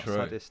deaths, not True.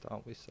 saddest,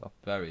 aren't we? So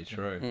Very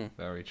true. Mm.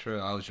 Very true.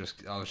 I was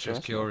just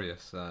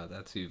curious.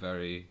 They're two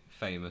very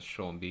famous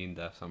Sean Bean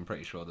deaths. I'm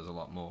pretty sure there's a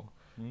lot more.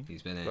 Mm.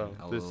 He's been in Well,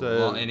 a there's,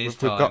 lot in his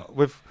we've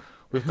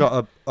time.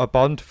 got a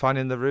Bond fan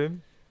in the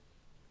room.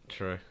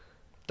 True.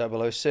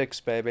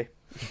 006, baby.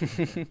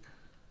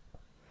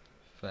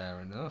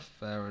 Fair enough.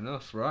 Fair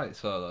enough. Right,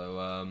 Solo.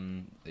 Are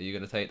you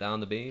gonna take down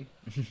the bean?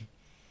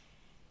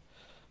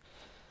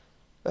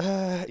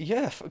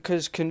 Yeah,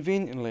 because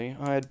conveniently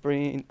I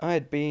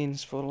had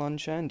beans for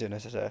lunch and dinner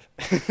today.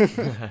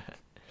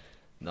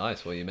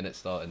 Nice. Well, your minute's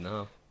starting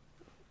now.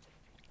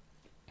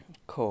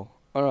 Cool.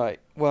 All right.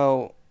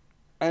 Well,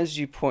 as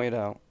you pointed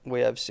out,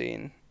 we have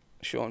seen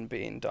Sean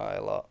Bean die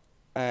a lot,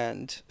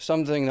 and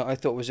something that I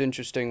thought was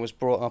interesting was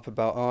brought up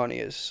about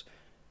Arnie's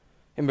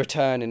him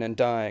returning and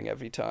dying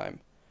every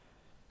time.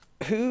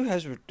 Who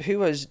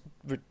has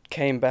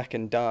came back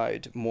and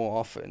died more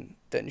often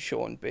than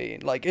Sean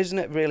Bean? Like, isn't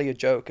it really a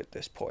joke at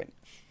this point?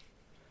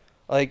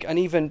 Like, and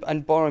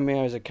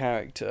Boromir as a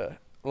character,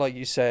 like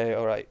you say,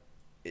 all right,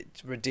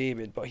 it's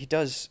redeeming, but he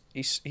does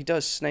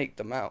snake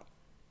them out.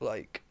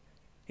 Like,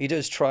 he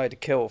does try to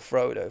kill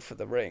Frodo for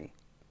the ring.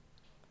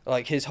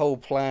 Like, his whole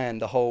plan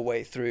the whole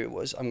way through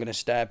was, I'm gonna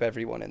stab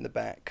everyone in the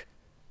back,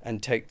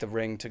 and take the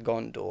ring to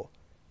Gondor,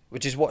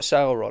 which is what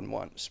Sauron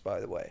wants, by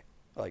the way.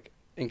 Like,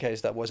 in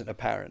case that wasn't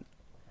apparent.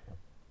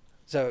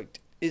 So,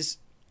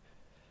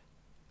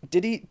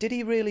 did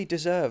he really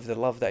deserve the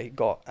love that he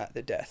got at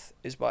the death?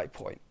 Is my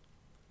point.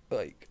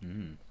 Like,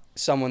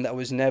 someone that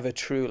was never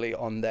truly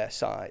on their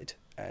side,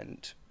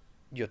 and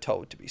you're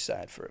told to be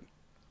sad for him.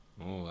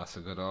 Oh, that's a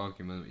good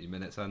argument. Your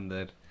minute's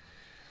ended.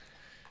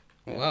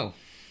 Yeah. Well,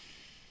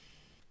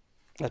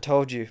 I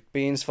told you,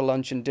 beans for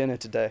lunch and dinner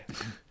today,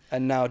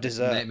 and now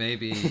dessert.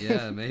 maybe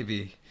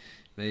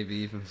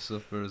even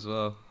supper as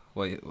well.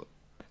 What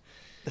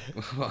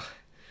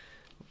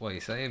are you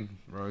saying,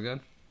 Rogan?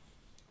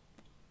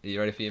 Are you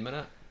ready for your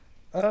minute?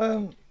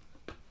 I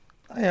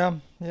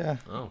am, yeah.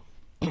 Oh,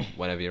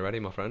 whenever you're ready,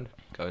 my friend.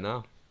 Go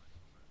now.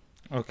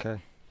 Okay.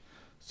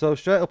 So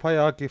straight up, I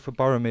argue for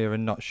Boromir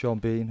and not Sean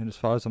Bean. And as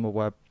far as I'm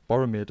aware,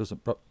 Boromir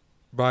doesn't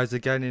rise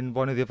again in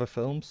one of the other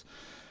films.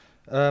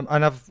 And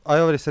I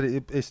already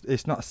said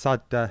it's not a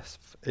sad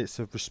death. It's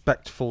a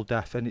respectful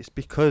death, and it's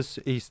because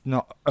he's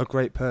not a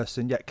great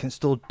person yet can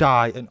still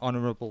die an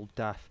honourable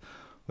death,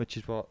 which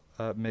is what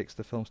makes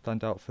the film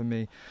stand out for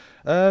me.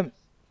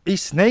 He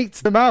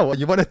snaked them out.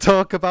 You want to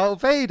talk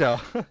about Vader?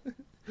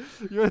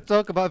 You want to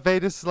talk about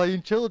Vader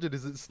slaying children?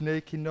 Is it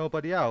snaking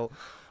nobody out?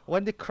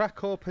 When they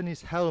crack open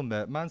his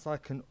helmet, man's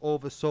like an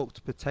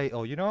over-soaked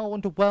potato. You know how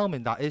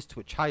underwhelming that is to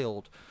a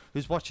child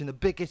who's watching the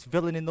biggest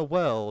villain in the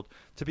world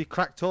to be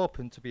cracked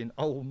open to be an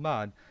old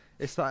man.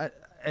 It's like,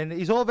 and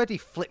he's already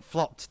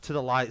flip-flopped to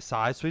the light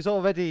side, so he's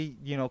already,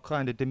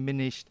 kind of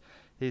diminished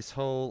his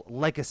whole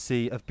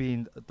legacy of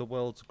being the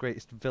world's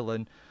greatest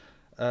villain.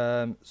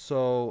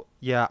 So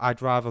yeah,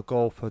 I'd rather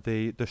go for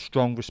the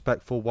strong,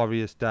 respectful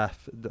warrior's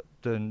death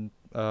than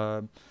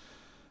a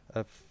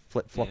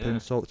flip-flopping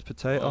soaked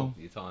potato. Oh,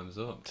 your time's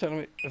up. Tell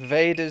me,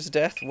 Vader's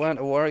death weren't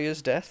a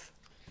warrior's death?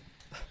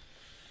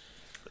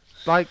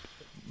 Like,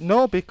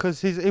 no,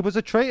 because it was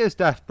a traitor's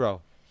death, bro.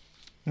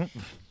 I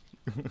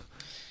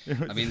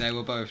mean, they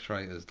were both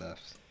traitors'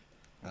 deaths.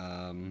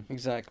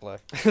 Exactly.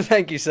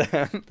 Thank you,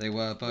 Sam. They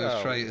were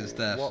both traitors'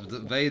 deaths.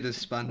 Vader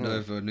spanned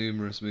over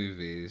numerous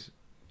movies,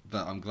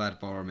 but I'm glad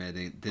Boromir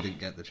didn't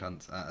get the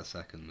chance at a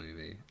second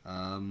movie.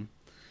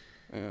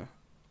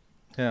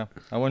 Yeah.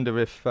 I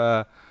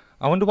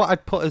wonder what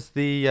I'd put as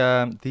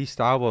the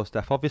Star Wars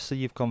death. Obviously,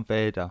 you've gone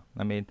Vader.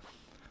 I mean,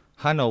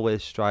 Han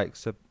always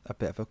strikes a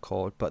bit of a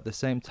chord, but at the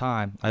same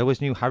time, I always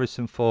knew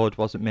Harrison Ford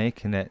wasn't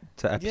making it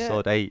to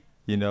Episode 8.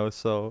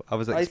 So I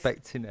was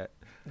expecting it.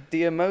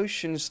 The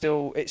emotion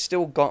still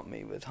got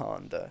me with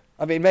Han though.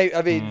 I mean,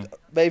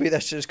 maybe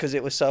that's just because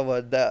it was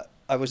someone that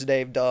I was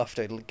named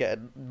after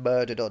getting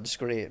murdered on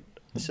screen,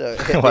 so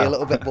it hit me a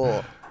little bit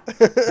more.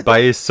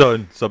 By his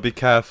son, so be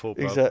careful,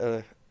 bro.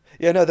 Exactly.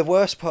 Yeah, no, the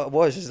worst part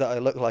is that I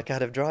look like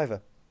Adam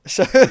Driver.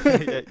 So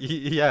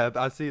yeah,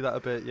 I see that a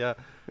bit. Yeah,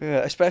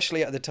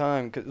 especially at the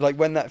time, 'cause, like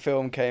when that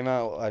film came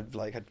out,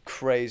 I had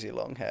crazy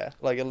long hair.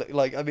 I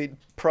mean,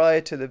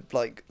 prior to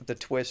the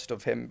twist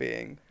of him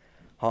being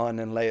Han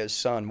and Leia's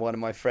son, one of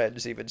my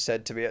friends even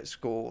said to me at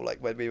school, like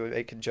when we were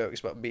making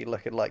jokes about me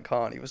looking like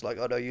Han, he was like,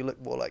 "Oh no, you look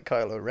more like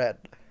Kylo Ren."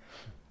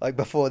 Like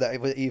before that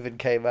even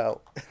came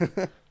out.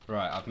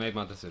 Right, I've made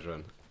my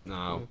decision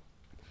now.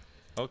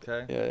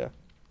 Okay. Yeah.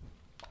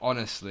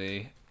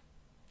 Honestly,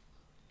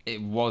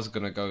 it was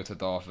going to go to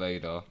Darth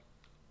Vader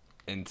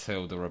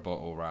until the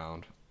rebuttal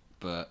round,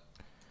 but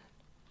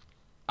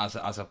as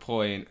a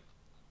point,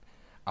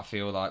 I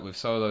feel like with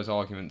Solo's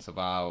arguments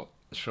about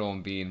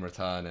Sean Bean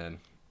returning,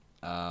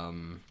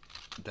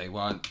 they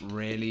weren't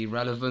really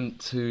relevant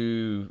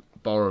to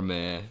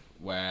Boromir,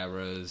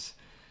 whereas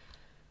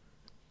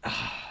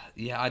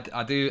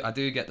I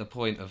do get the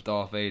point of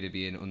Darth Vader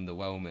being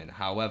underwhelming.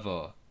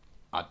 However,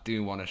 I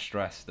do want to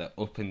stress that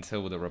up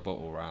until the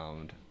rebuttal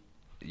round,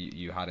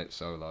 you had it,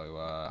 Solo.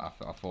 I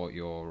thought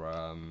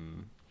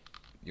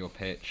your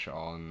pitch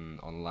on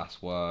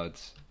last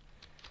words,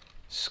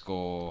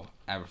 score,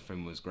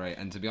 everything was great.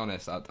 And to be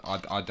honest,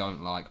 I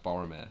don't like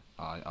Boromir.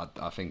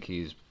 I think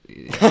he's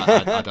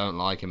I don't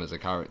like him as a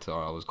character.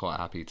 I was quite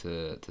happy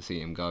to see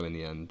him go in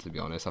the end. To be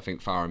honest, I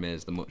think Faramir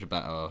is the much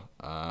better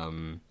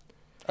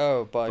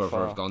Oh, by brother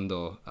far. of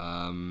Gondor.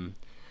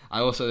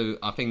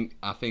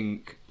 I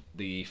think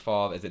the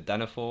father, is it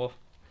Denethor?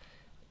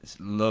 His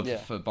love Yeah,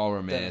 for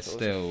Boromir Denethor's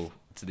still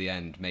to the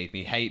end made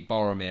me hate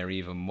Boromir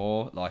even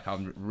more. Like, I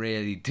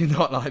really do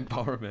not like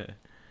Boromir.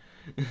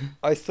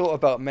 I thought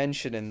about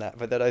mentioning that,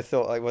 but then I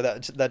thought, like, well,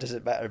 that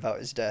doesn't matter about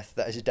his death.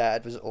 That his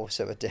dad was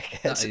also a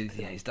dickhead.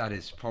 His dad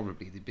is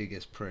probably the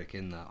biggest prick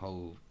in that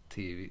whole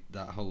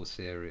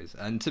series.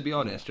 And to be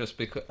honest, just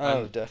because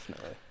Oh,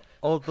 definitely.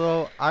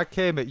 Although I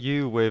came at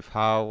you with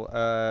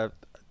how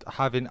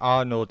having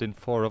Arnold in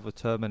 4 other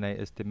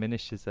Terminators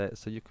diminishes it,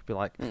 so you could be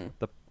like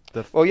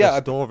the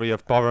story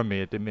of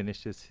Boromir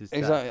diminishes his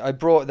Exactly. death. I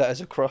brought that as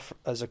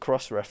a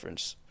cross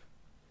reference.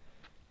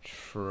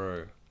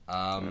 True.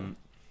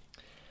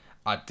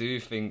 I do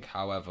think,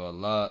 however,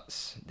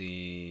 Lurtz,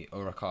 the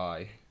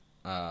Uruk-hai,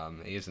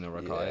 he is an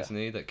Uruk-hai, isn't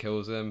he? That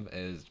kills him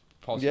is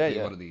possibly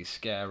one of the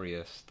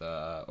scariest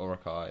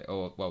Uruk-hai,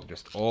 or well,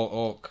 just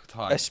orc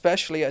type.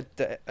 Especially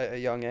at a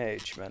young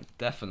age, man.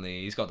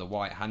 Definitely, he's got the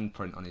white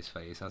handprint on his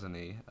face, hasn't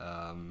he?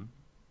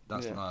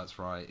 That's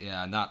right.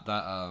 Yeah, and that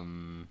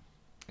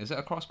is it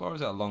a crossbow or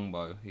is it a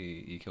longbow?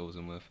 He kills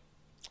him with.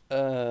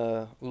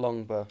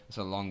 Longbow. It's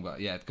a longbow.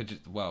 Yeah,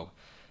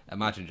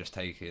 imagine just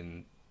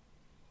taking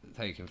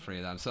 3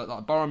 of them. So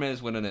like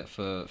Boromir's winning it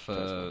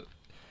for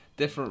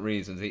different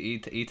reasons.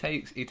 He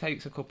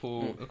takes a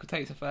couple. It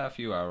takes a fair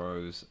few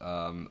arrows.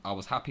 I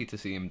was happy to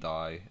see him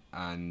die,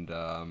 and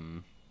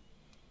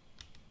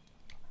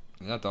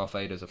Darth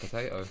Vader's a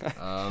potato.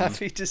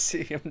 Happy to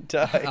see him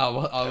die. I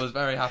was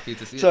very happy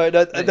to see. Sorry,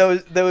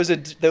 there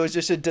was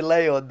just a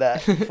delay on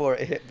that before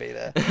it hit me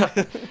there.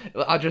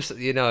 I just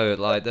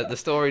like the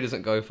story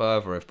doesn't go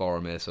further if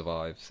Boromir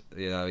survives.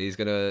 He's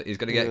gonna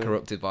get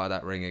corrupted by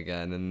that ring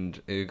again,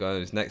 and who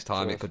goes next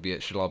time? It could be at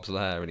Shelob's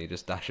lair, and he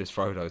just dashes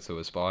Frodo to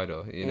a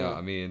spider. You know what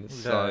I mean?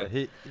 So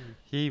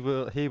he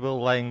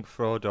will lang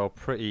Frodo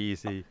pretty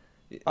easy.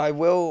 I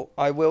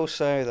will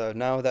say though,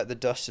 now that the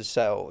dust has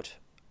settled,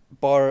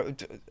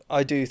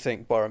 I do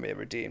think Boromir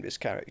redeemed his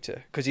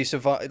character because he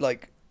survived.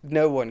 Like,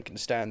 no one can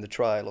stand the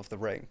trial of the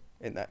ring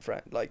in that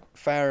front. Like,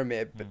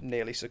 Faramir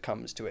nearly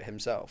succumbs to it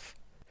himself.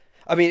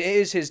 I mean, it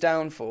is his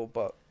downfall,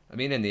 but I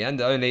mean, in the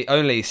end,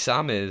 only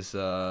Sam is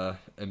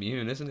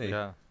immune, isn't he?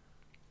 Yeah.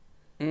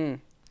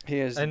 He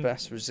has the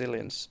best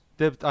resilience.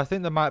 I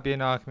think there might be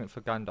an argument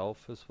for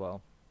Gandalf as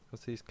well,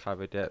 because he's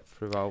carried it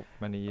throughout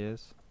many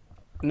years.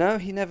 No,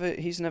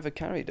 he's never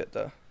carried it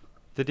though.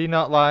 Did he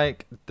not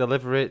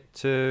deliver it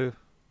to?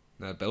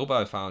 No,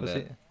 Bilbo found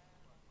it.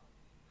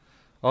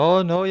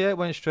 Oh no! Yeah, it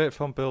went straight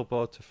from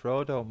Bilbo to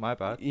Frodo. My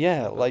bad.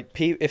 Yeah, like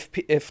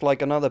if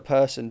like another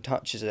person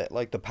touches it,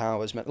 like the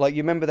powers, like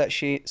you remember that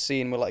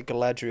scene where like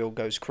Galadriel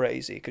goes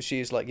crazy because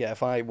she's like, yeah,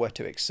 if I were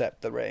to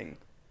accept the ring,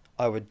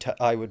 I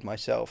would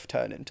myself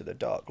turn into the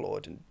Dark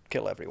Lord and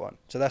kill everyone.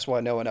 So that's why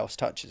no one else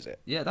touches it.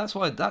 Yeah, that's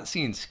why that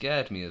scene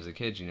scared me as a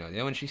kid.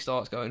 When she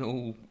starts going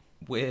all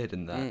weird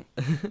and that.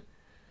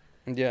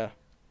 Yeah.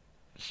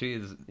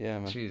 Yeah,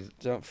 man.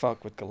 Don't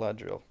fuck with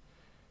Galadriel.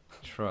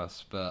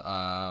 Trust, but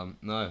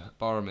no,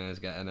 Boromir's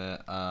getting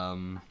it.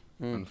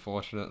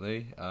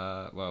 Unfortunately,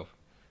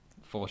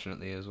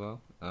 fortunately as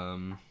well.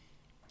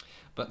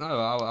 But no,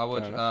 I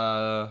would.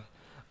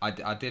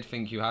 I did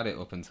think you had it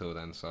up until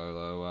then,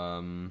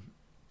 Solo.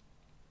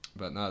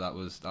 But no, that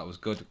was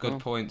good. Good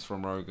points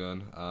from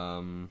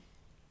Rogan.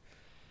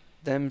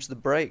 Them's the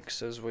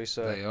breaks, as we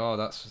say. They are.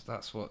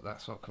 That's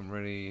what can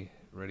really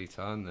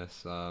turn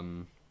this.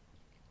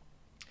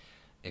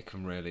 It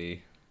can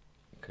really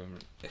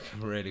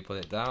put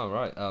it down,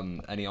 right?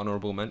 Any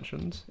honourable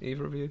mentions,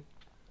 either of you?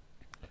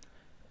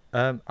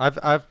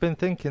 I've been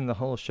thinking the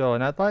whole show,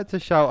 and I'd like to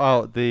shout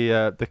out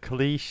the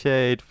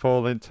cliched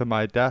 "fall into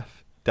my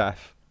death,"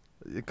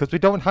 because we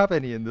don't have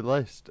any in the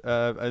list.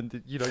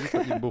 And you've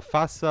got your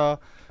Mufasa,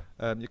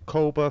 your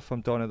Koba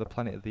from Dawn of the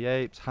Planet of the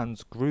Apes,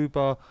 Hans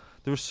Gruber.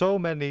 There are so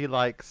many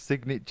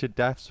signature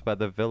deaths where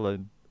the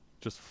villain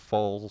just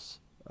falls.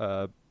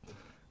 And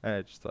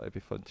I just thought it'd be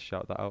fun to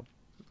shout that out.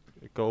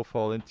 Go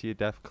fall into your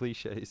death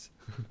cliches.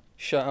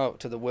 Shout out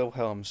to the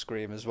Wilhelm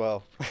scream as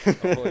well.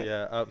 Oh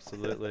yeah,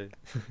 absolutely.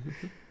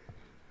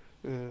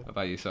 How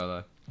about you,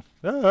 Solo?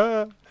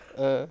 Yeah,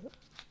 the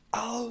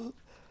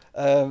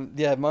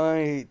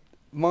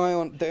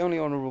only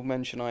honourable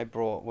mention I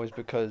brought was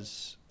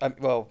because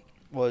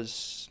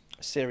was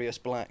Sirius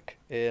Black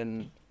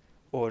in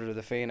Order of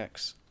the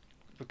Phoenix,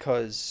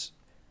 because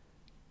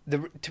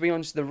to be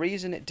honest, the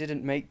reason it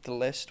didn't make the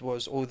list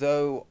was,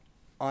 although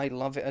I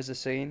love it as a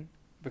scene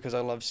because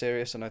I love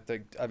Sirius and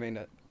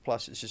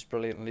plus it's just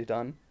brilliantly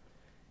done,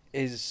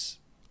 is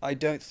I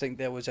don't think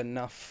there was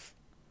enough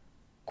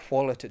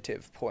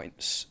qualitative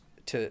points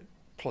to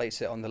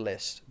place it on the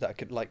list that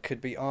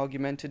could be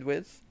argumented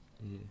with.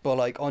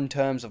 But on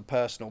terms of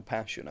personal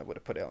passion, I would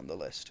have put it on the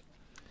list.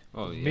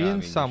 Oh, yeah, Me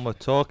and Sam were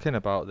talking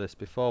about this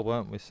before,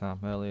 weren't we, Sam,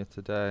 earlier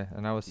today?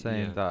 And I was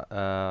saying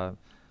that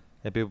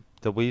it'd be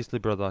the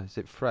Weasley brother, is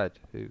it Fred,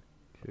 who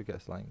who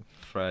gets like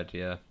Fred,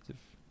 yeah.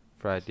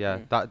 Fred. Yeah,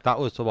 that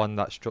was the one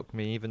that struck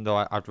me, even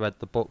though I'd read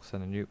the books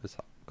and I knew it was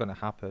going to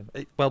happen.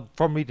 Well,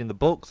 from reading the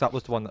books, that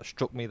was the one that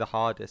struck me the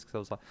hardest, because I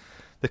was like,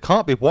 there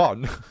can't be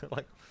one.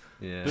 Like,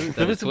 Yeah,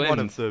 there isn't one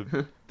of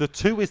them. The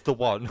two is the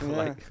one. Yeah.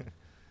 Like,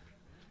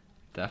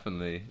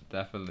 definitely.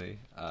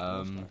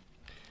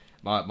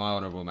 My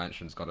honourable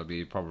mention's got to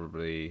be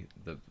probably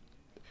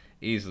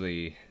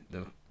easily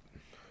the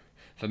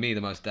for me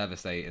the most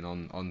devastating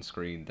on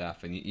screen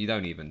death, and you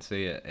don't even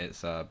see it.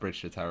 It's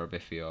Bridge to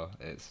Terabithia.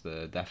 It's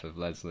the death of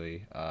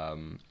Leslie.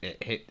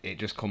 It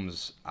just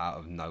comes out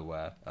of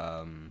nowhere.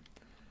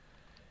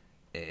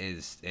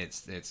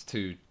 It's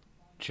two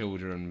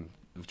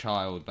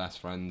child best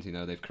friends. You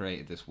know, they've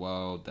created this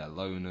world. They're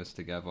loners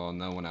together.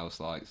 No one else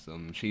likes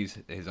them. She's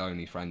his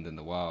only friend in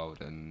the world,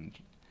 and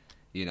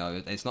you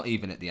know, it's not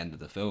even at the end of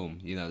the film.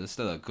 You know, there's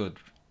still a good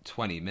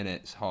 20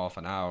 minutes, half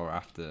an hour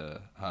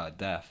after her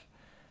death,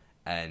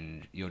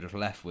 and you're just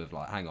left with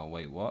like, hang on,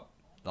 wait, what?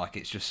 Like,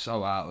 it's just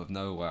so out of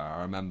nowhere.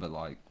 I remember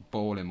like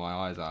bawling my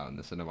eyes out in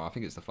the cinema. I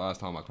think it's the first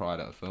time I cried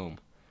at a film.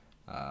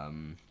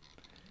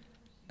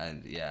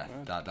 And yeah,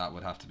 that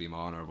would have to be my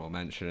honourable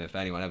mention. If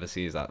anyone ever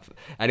sees that,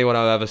 anyone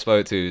I ever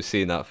spoke to who's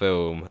seen that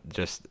film,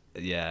 just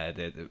yeah,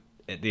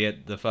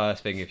 the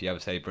first thing, if you ever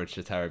say Bridge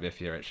to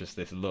Terabithia, it's just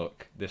this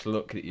look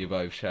that you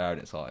both share,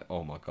 and it's like,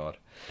 oh my god,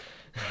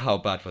 how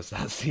bad was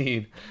that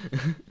scene?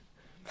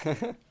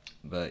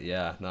 But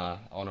yeah,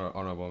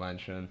 honourable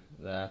mention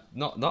there.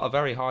 Not a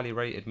very highly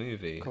rated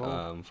movie, Cool.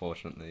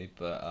 Unfortunately,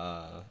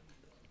 but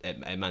it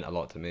meant a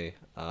lot to me.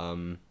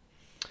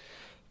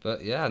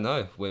 But yeah,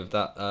 no, with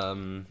that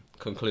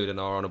concluding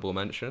our honourable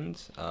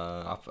mentions,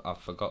 I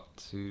forgot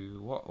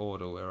what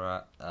order we're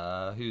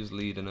at. Who's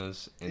leading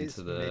us into It's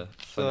the me.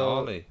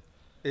 finale?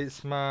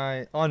 it's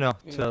my honour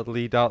to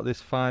lead out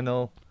this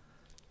final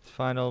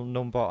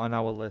number on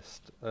our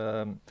list.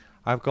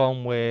 I've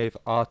gone with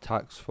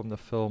Artax from the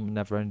film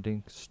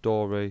Neverending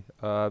Story.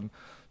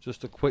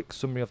 Just a quick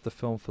summary of the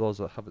film for those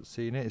that haven't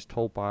seen it. It's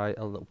told by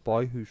a little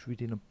boy who's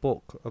reading a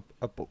book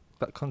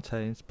that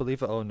contains,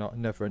 believe it or not, a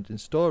never-ending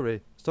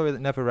story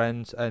that never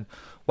ends, and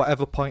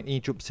whatever point he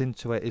jumps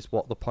into it is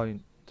what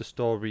the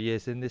story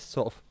is in this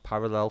sort of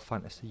parallel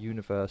fantasy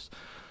universe.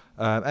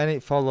 And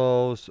it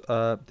follows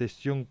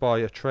this young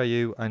boy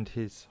Atreyu and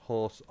his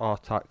horse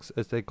Artax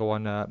as they go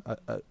on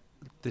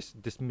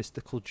this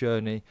mystical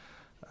journey.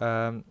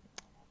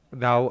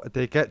 Now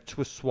they get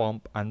to a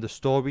swamp, and the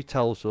story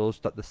tells us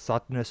that the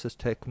sadness has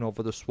taken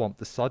over the swamp.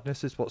 The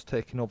sadness is what's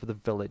taken over the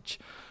village.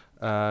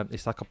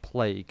 It's like a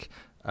plague,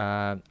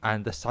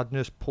 and the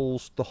sadness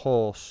pulls the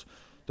horse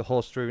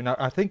through. Now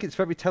I think it's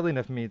very telling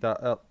of me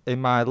that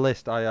in my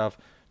list I have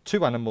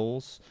two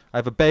animals, I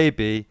have a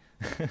baby,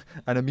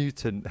 and a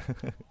mutant.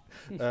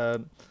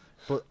 But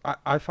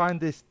I find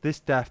this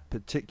death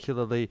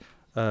particularly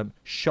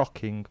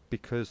shocking,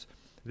 because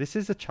this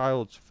is a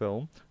child's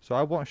film, so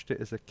I watched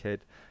it as a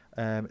kid.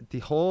 The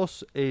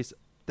horse is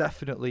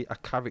definitely a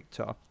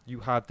character.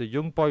 You have the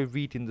young boy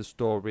reading the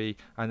story,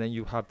 and then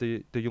you have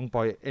the young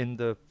boy in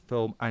the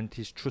film and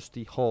his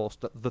trusty horse,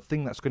 the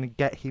thing that's going to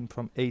get him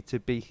from A to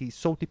B. He's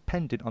so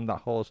dependent on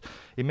that horse.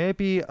 He may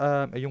be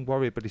a young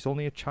warrior, but he's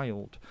only a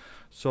child.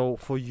 So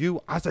for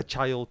you as a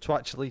child to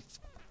actually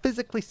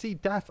physically see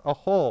death, a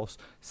horse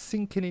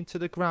sinking into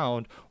the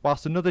ground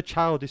whilst another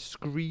child is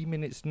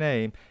screaming its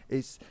name,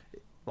 it's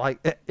like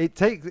it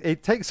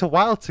takes a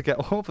while to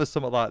get over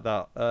something like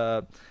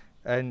that.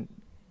 And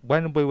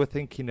when we were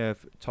thinking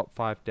of top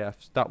 5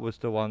 deaths, that was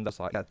the one that's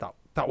like, yeah,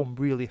 that one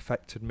really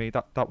affected me.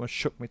 That one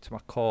shook me to my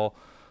core.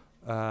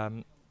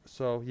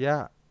 So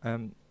yeah,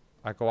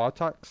 I go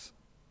Artax.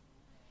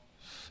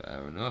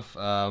 Fair enough.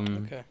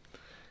 Okay.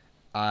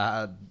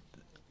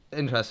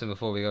 Interesting,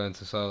 before we go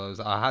into solos,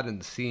 I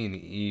hadn't seen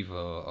either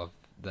of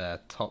their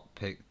top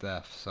pick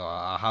deaths, so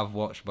I have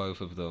watched both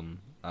of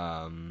them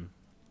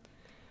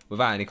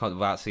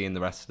without seeing the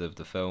rest of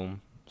the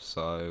film.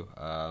 So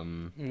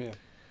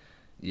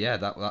yeah,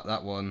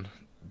 that one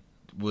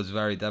was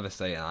very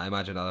devastating. I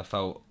imagine I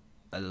felt,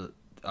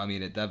 I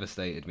mean, it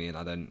devastated me, and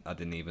I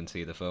didn't even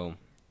see the film.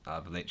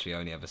 I've literally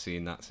only ever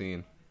seen that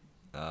scene.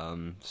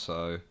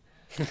 So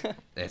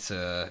it's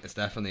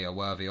definitely a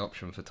worthy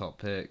option for top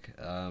pick.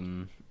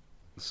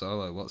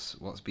 Solo,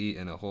 what's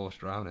beating a horse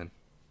drowning?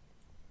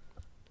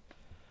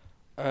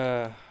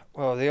 Well,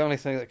 the only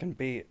thing that can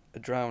beat a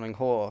drowning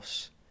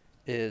horse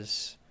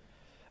is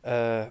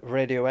a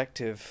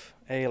radioactive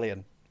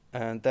alien,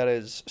 and that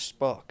is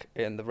Spock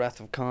in The Wrath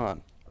of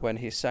Khan, when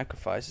he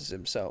sacrifices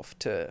himself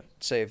to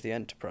save the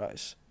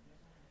Enterprise.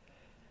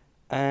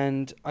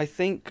 And I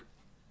think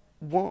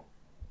what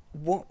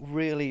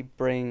really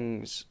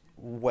brings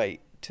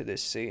weight to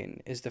this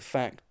scene is the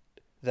fact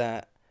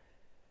that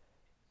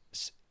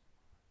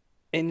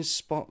in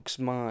Spock's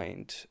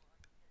mind,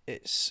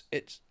 it's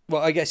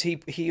well, I guess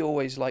he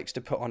always likes to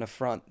put on a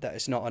front that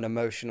it's not an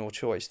emotional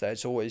choice, that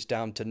it's always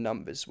down to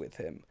numbers with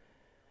him.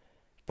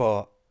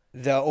 But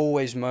there are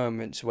always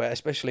moments where,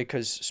 especially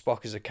because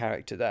Spock is a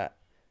character that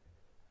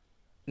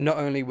not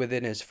only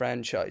within his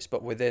franchise,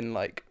 but within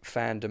like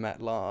fandom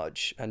at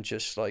large and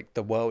just like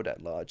the world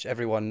at large.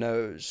 Everyone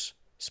knows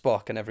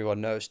Spock, and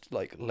everyone knows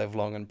like "Live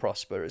long and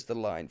prosper" is the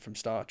line from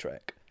Star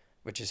Trek,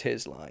 which is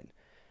his line.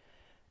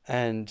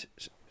 And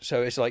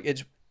so it's like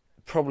it's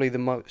probably the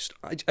most,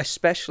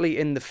 especially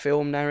in the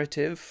film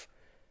narrative.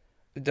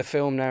 The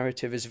film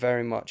narrative is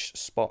very much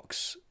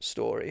Spock's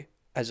story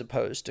as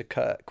opposed to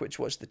Kirk, which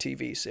was the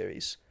TV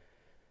series.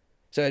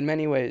 So in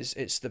many ways,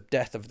 it's the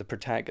death of the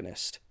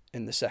protagonist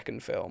in the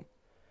second film.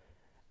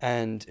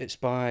 And it's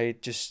by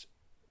just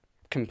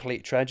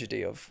complete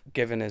tragedy of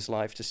giving his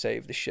life to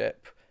save the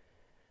ship.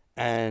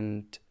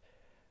 And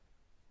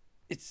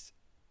it's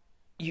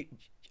you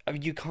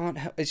can't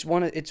it's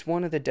one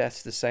of the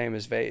deaths the same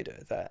as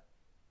Vader, that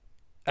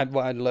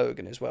and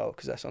Logan as well,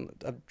 because that's on.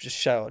 I'll just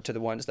shout out to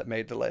the ones that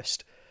made the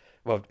list.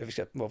 Well,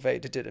 except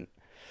Vader didn't.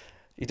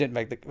 He didn't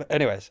make the.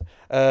 Anyways,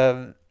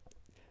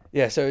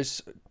 yeah. So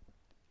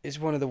it's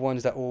one of the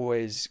ones that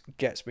always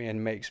gets me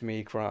and makes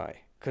me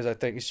cry, because I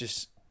think it's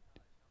just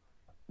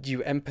you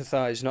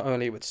empathize not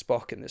only with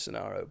Spock in this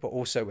scenario, but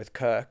also with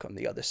Kirk on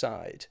the other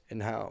side,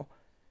 and how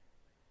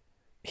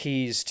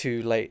he's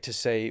too late to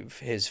save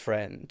his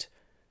friend,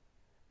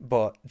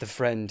 but the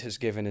friend has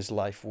given his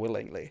life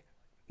willingly,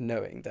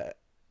 knowing that.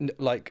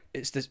 Like,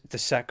 it's the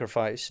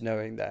sacrifice,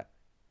 knowing that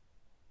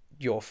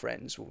your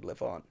friends will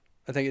live on.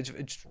 I think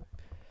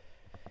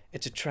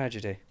it's a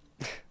tragedy.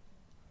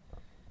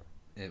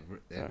 It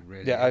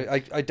really. Yeah,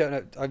 I don't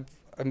know.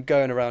 I'm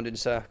going around in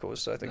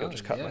circles, so I think I'll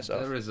just cut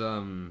myself.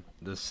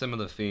 There's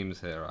similar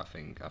themes here. I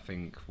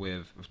think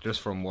with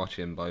just from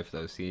watching both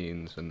those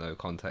scenes and no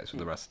context with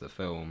the rest of the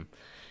film,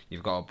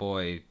 you've got a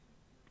boy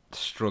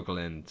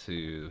struggling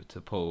to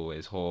pull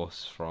his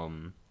horse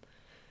from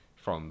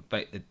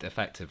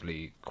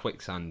effectively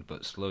quicksand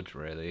but sludge,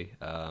 really,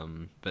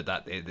 but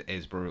that it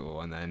is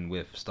brutal. And then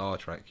with Star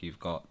Trek, you've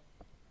got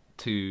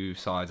two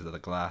sides of the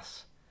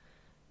glass,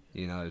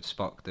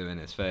 Spock doing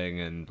his thing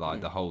and like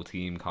the whole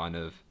team kind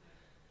of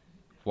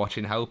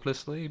watching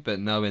helplessly, but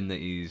knowing that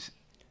he's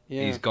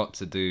got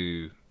to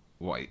do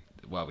what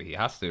he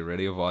has to,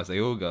 really, otherwise they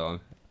all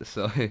go.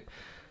 So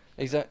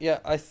exactly, yeah.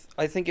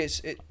 I think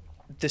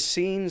the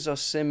scenes are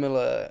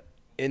similar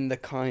in the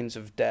kinds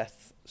of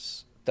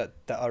deaths that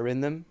are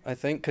in them, I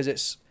think, because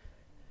it's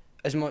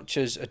as much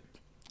as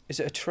is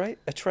it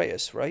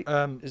Atreus, right?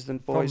 Is the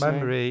boy's from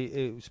memory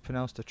name? it was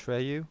pronounced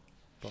Atreyu,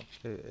 but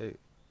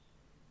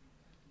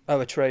Oh,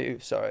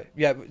 Atreyu, sorry.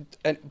 Yeah,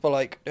 but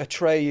like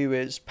Atreyu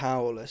is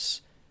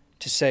powerless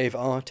to save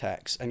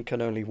Artax and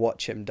can only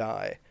watch him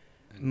die,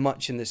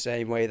 much in the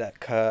same way that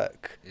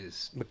Kirk,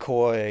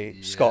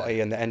 McCoy, Scotty,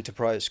 and the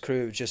Enterprise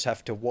crew just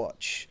have to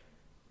watch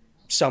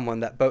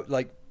someone that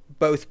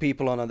both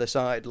people on either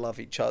side love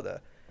each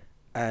other,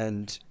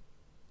 and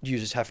you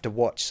just have to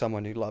watch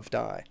someone you love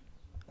die.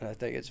 And I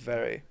think it's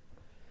very,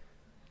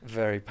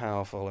 very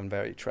powerful and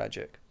very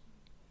tragic.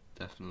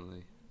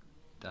 Definitely.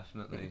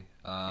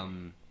 Are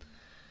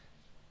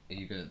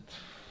you gonna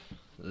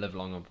live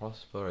long and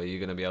prosper? Or are you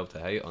gonna be able to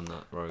hate on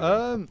that,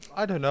 Rogan?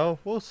 I don't know.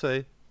 We'll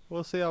see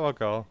how I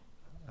go.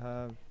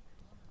 Are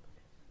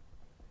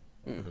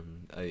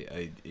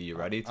you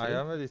ready to? I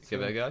am ready to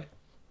give it a go.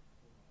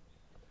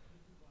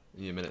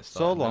 Your minute's so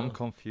starting long now.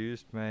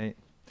 confused, mate,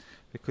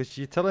 because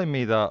you're telling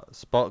me that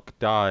Spock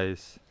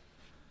dies,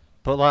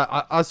 but like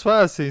I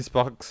swear I've seen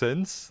Spock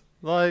since.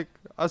 Like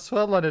I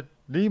swear Leonard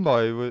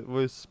Nimoy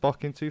was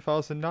Spock in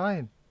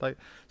 2009. Like,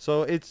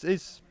 so it's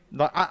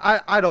like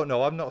I don't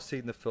know. I've not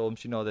seen the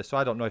films, this, so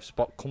I don't know if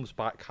Spock comes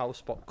back, how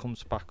Spock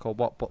comes back, or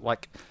what. But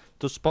like,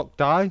 does Spock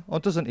die or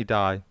doesn't he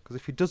die? Because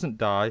if he doesn't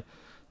die,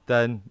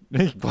 then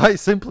quite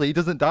simply he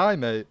doesn't die,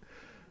 mate.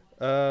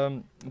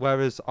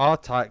 Whereas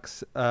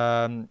Artax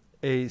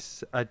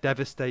is a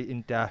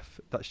devastating death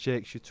that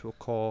shakes you to a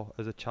core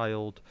as a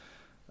child.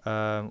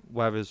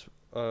 Whereas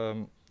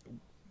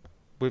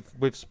with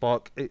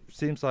Spock, it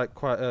seems like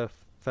quite a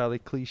fairly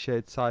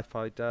cliched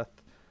sci-fi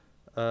death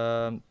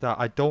that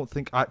I don't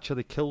think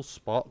actually kills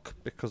Spock,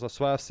 because I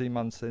swear I've seen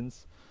man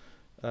since.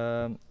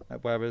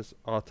 Whereas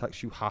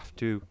Artax, you have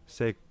to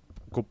say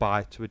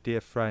goodbye to a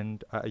dear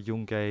friend at a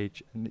young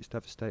age, and it's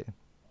devastating.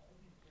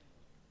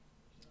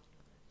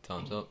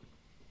 Time's up.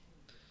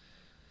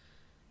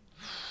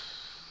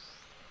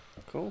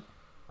 Cool.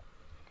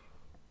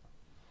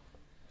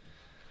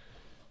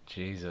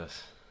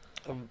 Jesus.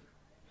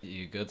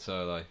 You good,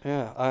 Solo?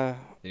 Yeah.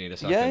 You need a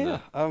second Yeah.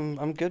 there?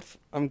 I'm good.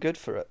 I'm good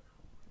for it.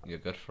 You're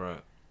good for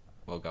it.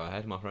 Well, go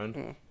ahead, my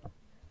friend.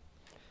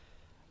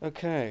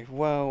 Okay.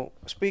 Well,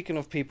 speaking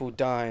of people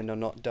dying or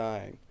not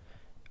dying,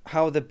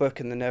 how the book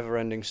and the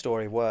never-ending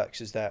story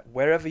works is that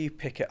wherever you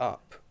pick it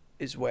up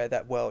is where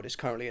that world is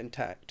currently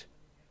intact.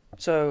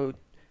 So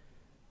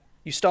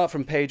you start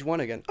from page 1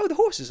 again. Oh, the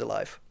horse is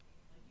alive.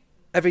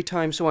 Every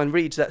time someone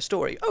reads that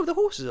story, oh, the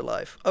horse is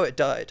alive. Oh, it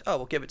died. Oh,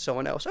 we'll give it to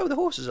someone else. Oh, the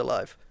horse is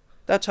alive.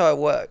 That's how it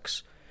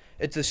works.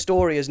 The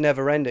story is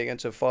never ending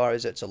insofar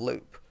as it's a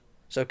loop.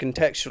 So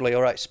contextually,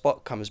 alright,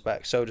 Spock comes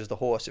back, so does the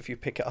horse if you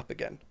pick it up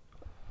again.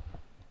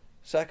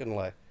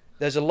 Secondly,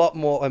 there's a lot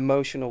more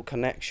emotional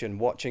connection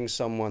watching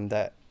someone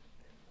that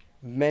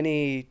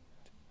many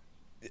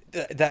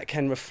that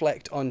can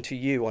reflect onto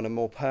you on a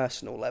more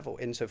personal level,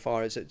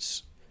 insofar as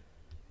it's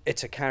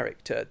a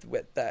character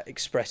that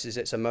expresses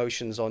its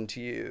emotions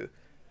onto you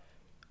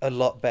a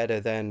lot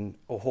better than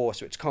a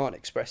horse, which can't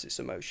express its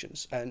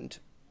emotions. And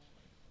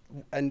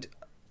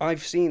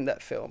I've seen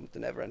that film, The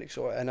Neverending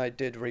Story, and I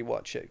did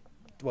rewatch it,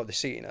 well, the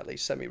scene at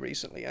least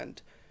semi-recently,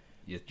 and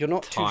you're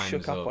not too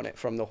shook up on it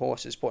from the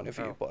horse's point of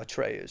view, but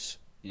Atreyu's.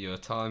 Your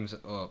time's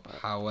up.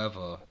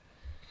 However,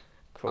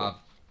 Cool.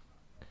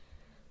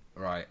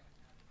 Right.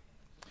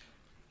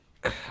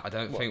 I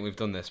don't think we've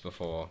done this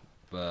before,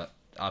 but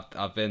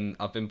I've been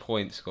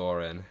point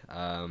scoring.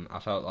 I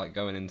felt like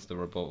going into the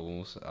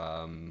rebuttals,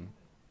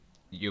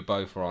 you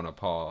both were on a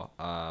par.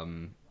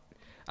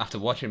 After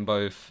watching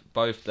both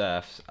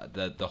deaths,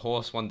 the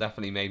horse one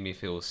definitely made me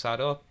feel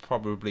sadder,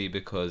 probably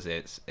because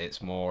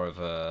it's more of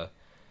a,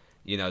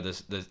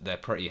 they're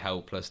pretty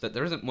helpless. That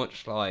there isn't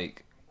much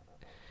like.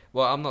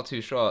 Well, I'm not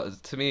too sure.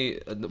 To me,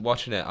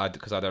 watching it,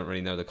 because I don't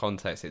really know the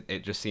context,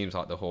 it just seems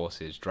like the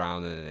horse is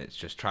drowning and it's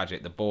just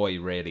tragic. The boy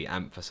really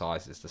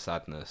emphasises the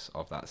sadness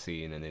of that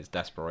scene and his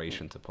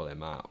desperation to pull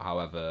him out.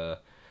 However,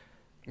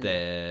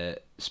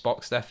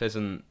 Spock's death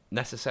isn't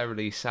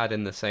necessarily sad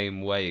in the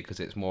same way,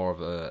 because it's more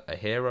of a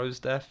hero's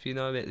death,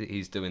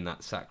 He's doing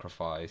that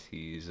sacrifice,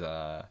 he's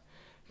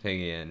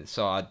thinking.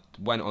 So I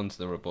went on to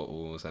the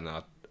rebuttals and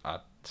I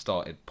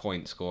started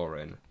point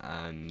scoring,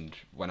 and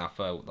when I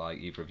felt like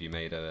either of you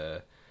made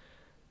a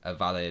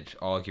valid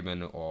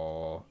argument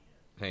or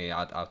thingy,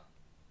 I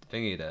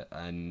thingied it,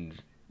 and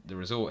the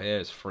result here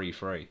is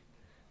 3-3.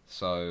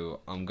 So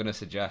I'm going to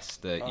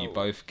suggest that you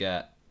both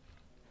get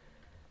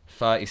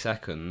 30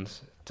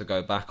 seconds to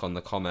go back on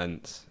the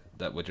comments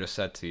that were just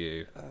said to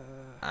you,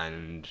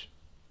 and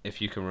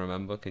if you can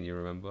remember, can you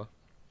remember?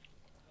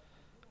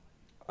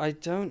 I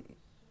don't.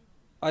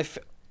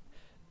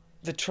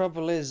 The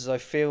trouble is, I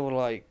feel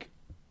like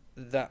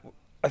we'll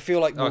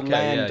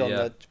land on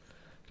the.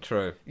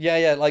 True.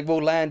 Yeah, like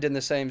we'll land in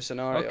the same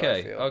scenario.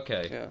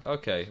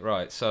 Okay,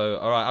 right. So,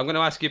 all right, I'm going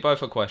to ask you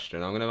both a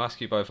question.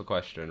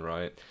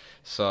 Right?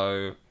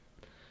 So,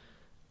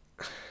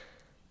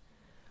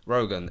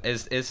 Rogan,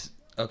 is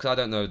because I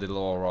don't know the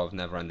lore of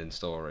Neverending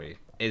Story.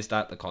 Is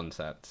that the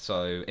concept?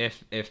 So,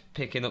 if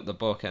picking up the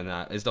book and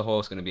that, is the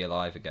horse going to be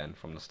alive again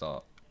from the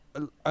start?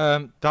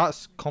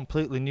 That's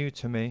completely new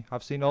to me.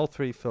 I've seen all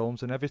 3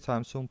 films, and every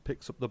time someone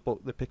picks up the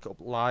book, they pick up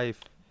live,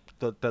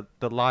 the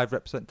live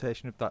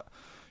representation of that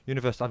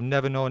universe. I've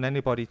never known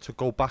anybody to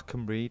go back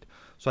and read,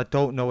 so I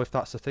don't know if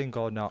that's a thing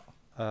or not.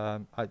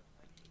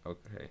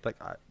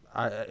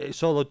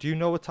 Solo, do you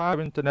know a time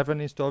in the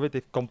Neverending Story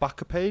they've gone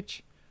back a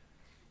page?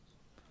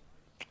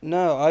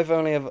 No, I've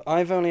only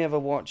ever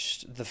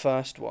watched the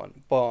first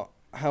one, but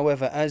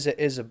however, as it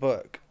is a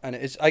book, and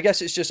I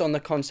guess it's just on the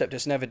concept,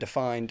 it's never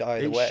defined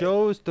either way. It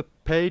shows the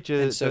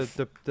pages,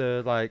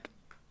 the like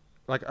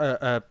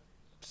a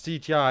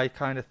CGI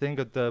kind of thing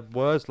of the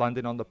words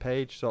landing on the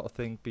page, sort of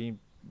thing, being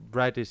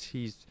read as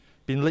he's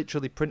been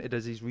literally printed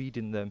as he's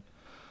reading them.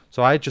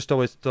 So I just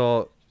always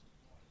thought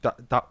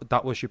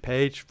that was your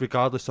page,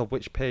 regardless of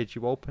which page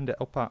you opened it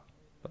up at.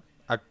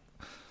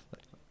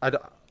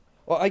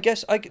 Well, I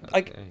guess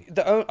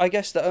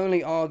the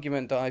only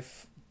argument that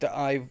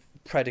I've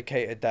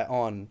predicated that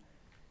on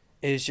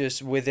is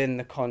just within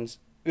the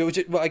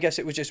I guess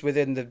it was just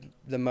within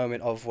the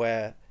moment of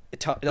where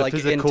the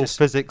physical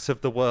physics of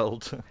the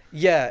world.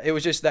 Yeah, it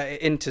was just that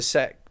it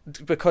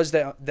intersect, because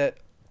that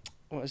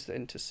what was the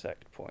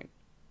intersect point?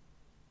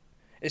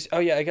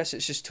 I guess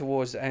it's just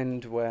towards the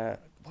end where,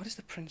 what is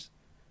the prince?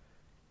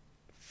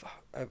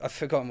 I've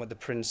forgotten what the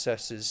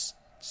princesses.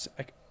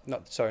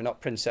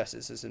 Not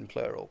princesses as in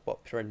plural,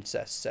 but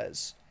princess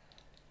says.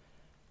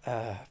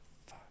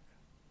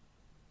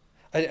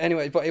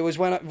 Anyway, but it was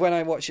when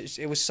I watched it,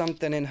 it was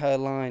something in her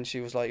line. She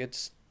was like,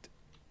 "It's."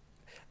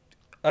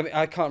 I mean,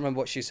 I can't remember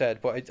what she said,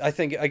 but I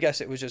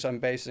guess it was just I'm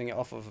basing it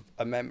off of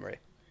a memory.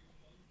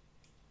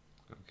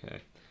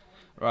 Okay,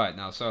 right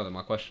now, so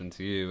my question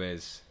to you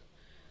is: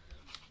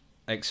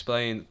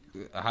 explain,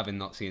 having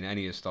not seen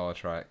any of Star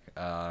Trek.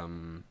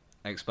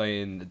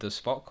 Explain, does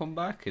Spock come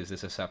back? Is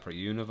this a separate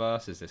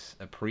universe? Is this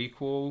a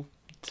prequel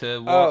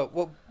to what?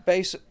 Oh,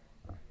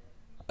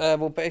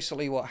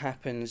 basically what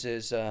happens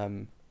is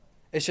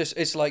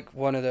it's like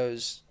one of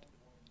those,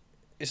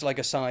 it's like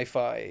a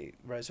sci-fi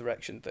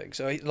resurrection thing.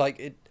 So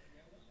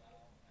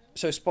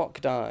so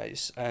Spock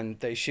dies and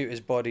they shoot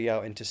his body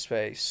out into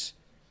space.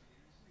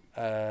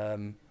 But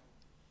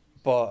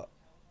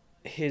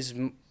there's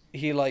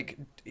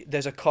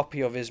a copy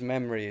of his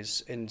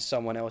memories in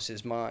someone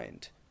else's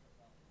mind.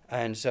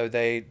 And so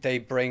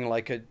they bring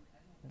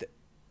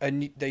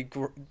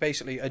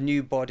basically a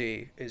new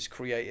body is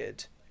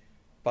created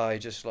by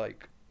do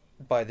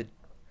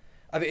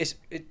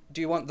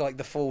you want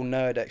the full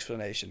nerd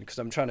explanation? Because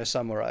I'm trying to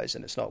summarize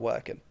and it's not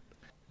working.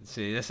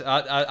 See, this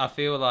I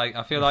feel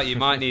like you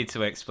might need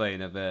to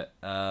explain a bit.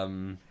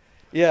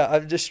 Yeah,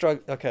 I've just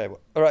struck. Okay,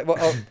 all right.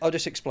 Well, I'll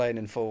just explain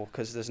in full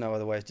because there's no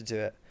other way to do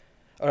it.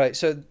 All right.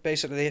 So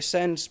basically, they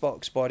send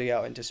Spock's body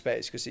out into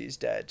space because he's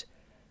dead.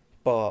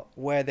 but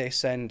where they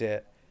send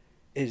it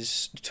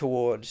is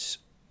towards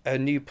a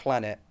new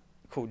planet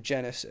called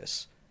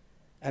Genesis,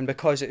 and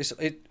because it's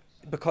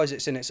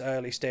in its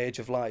early stage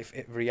of life,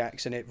 it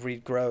reacts and it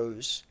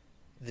regrows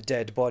the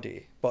dead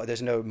body, but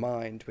there's no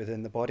mind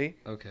within the body.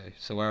 Okay,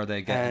 so where are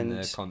they getting And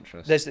their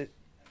conscious?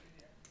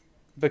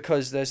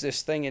 Because there's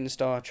this thing in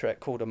Star Trek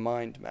called a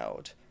mind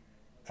meld,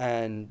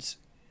 and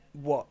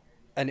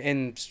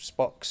in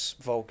Spock's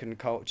Vulcan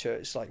culture,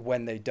 it's like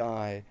when they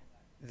die,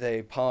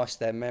 they pass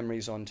their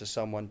memories on to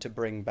someone to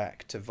bring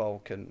back to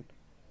Vulcan,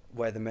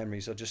 where the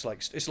memories are just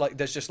like, it's like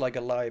there's just like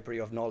a library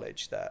of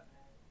knowledge that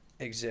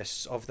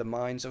exists of the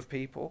minds of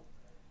people,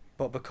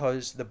 but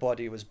because the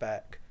body was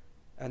back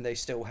and they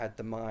still had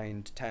the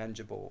mind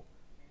tangible,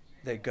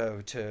 they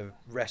go to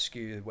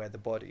rescue where the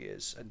body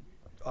is and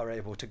are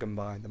able to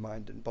combine the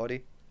mind and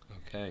body.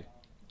 Okay.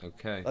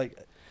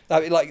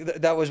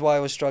 That was why I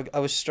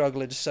was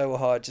struggling so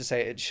hard to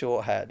say it in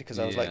shorthand, because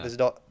I was like, there's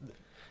not.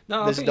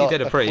 No, I there's think you not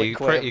did a a quick way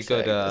pretty of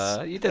good. saying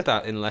this. You did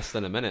that in less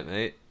than a minute,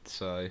 mate.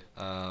 So,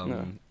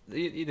 No.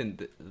 you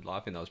didn't. I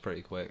think that was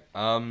pretty quick.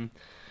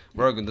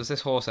 Rogan, does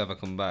this horse ever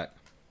come back?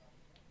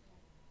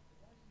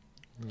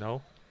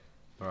 No.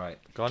 All right.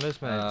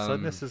 Gunners, mate.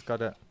 Sadness has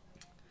got it.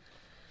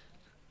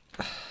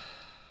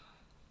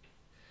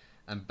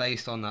 And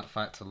based on that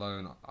fact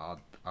alone,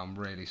 I'm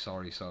really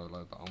sorry,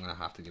 Solo, but I'm gonna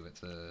have to give it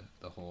to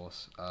the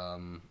horse.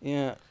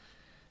 Yeah.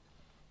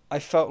 I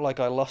felt like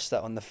I lost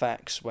that on the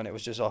facts when it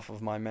was just off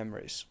of my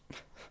memories.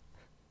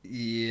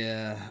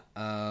 Yeah.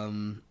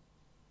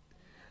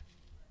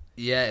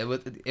 Yeah,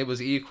 it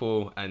was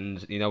equal,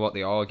 and you know what,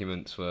 the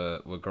arguments were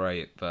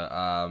great,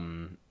 but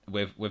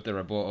with the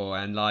rebuttal,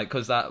 and like,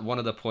 because that one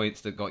of the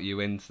points that got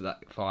you into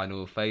that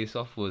final face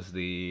off was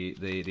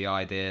the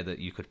idea that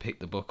you could pick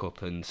the book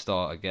up and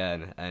start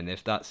again, and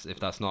if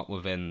that's not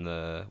within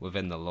the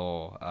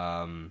law,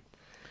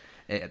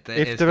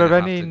 If there are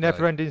any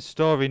Neverending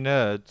Story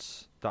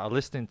nerds that are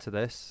listening to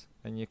this,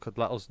 and you could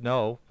let us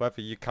know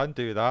whether you can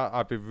do that,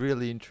 I'd be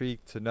really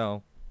intrigued to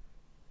know.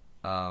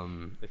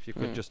 If you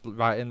could just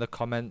write in the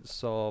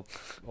comments or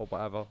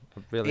whatever,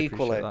 I'd really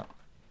appreciate that.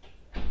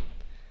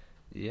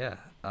 Yeah.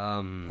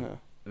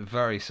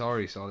 Very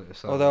sorry.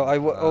 Although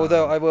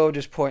I will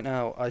just point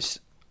out,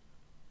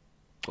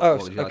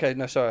 okay.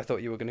 No, sorry. I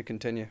thought you were going to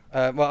continue.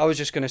 Well, I was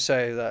just going to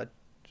say that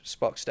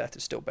Spock's death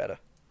is still better.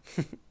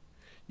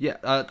 Yeah.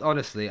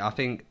 Honestly, I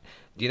think.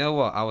 You know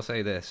what? I will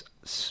say this: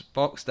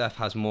 Spock's death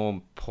has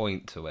more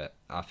point to it.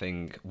 I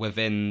think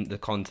within the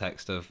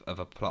context of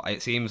a plot,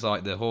 it seems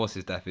like the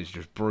horse's death is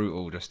just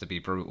brutal, just to be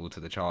brutal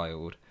to the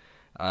child.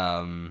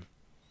 However,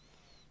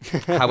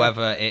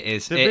 it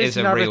is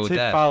a real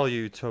death.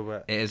 Value to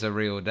it. It is a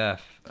real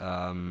death.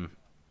 And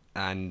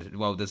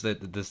well, there's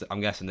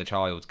I'm guessing the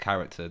child's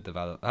character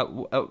develop. At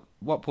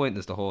what point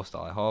does the horse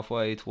die?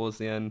 Halfway towards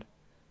the end.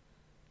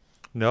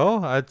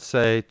 No, I'd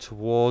say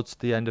towards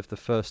the end of the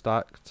first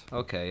act.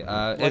 Okay,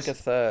 like a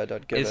third,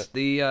 I'd give it. Is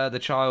the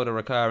child a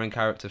recurring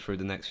character through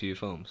the next few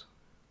films?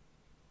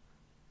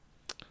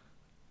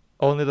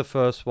 Only the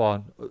first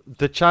one.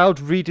 The child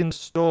reading the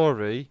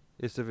story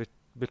is the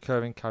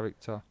recurring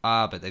character.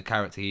 But the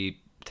character he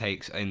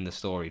takes in the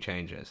story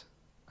changes.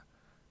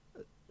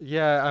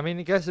 Yeah, I mean,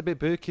 it gets a bit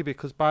booky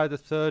because by the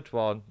third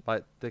one,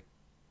 like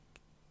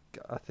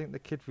I think the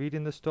kid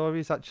reading the story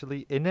is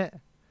actually in it.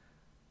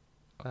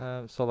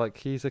 So like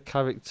he's a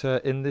character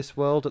in this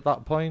world at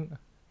that point.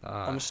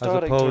 I'm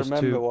starting to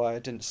remember why I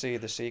didn't see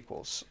the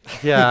sequels.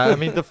 Yeah, I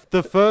mean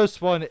the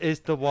first one is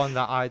the one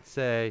that I'd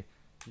say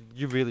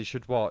you really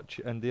should watch,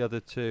 and the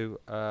other two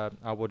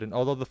I wouldn't.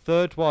 Although the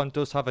third one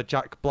does have a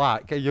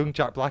young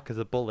Jack Black as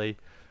a bully,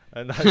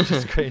 and that's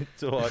just great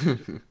to watch.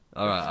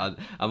 All right,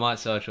 I might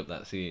search up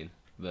that scene,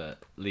 but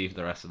leave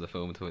the rest of the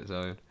film to its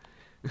own.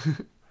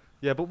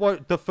 Yeah,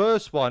 but the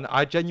first one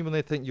I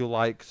genuinely think you'll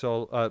like.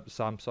 So,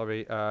 Sam,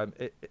 sorry,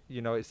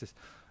 it's this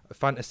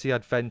fantasy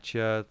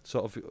adventure,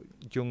 sort of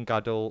young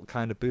adult,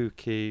 kind of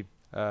booky,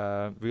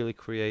 really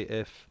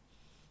creative.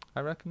 I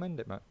recommend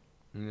it, man.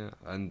 Yeah,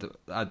 and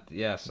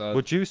so.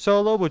 Would you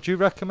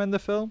recommend the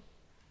film?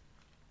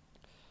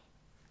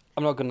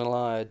 I'm not gonna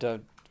lie, I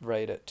don't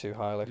rate it too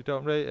highly. You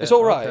don't rate it? It's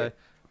all right. Okay.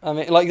 I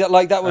mean,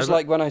 that was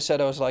like when I said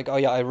I was like, oh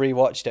yeah, I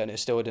rewatched it and it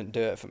still didn't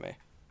do it for me.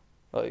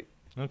 Like.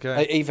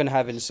 Okay. Even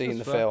having seen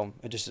the fair. film,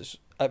 it just is.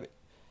 It's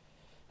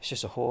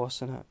just a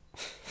horse, isn't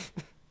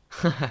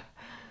it?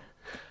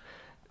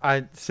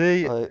 I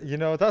see.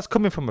 That's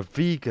coming from a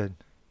vegan.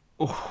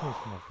 Coming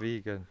from a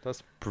vegan.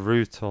 That's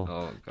brutal.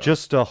 Oh, God.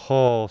 Just a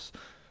horse.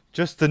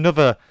 Just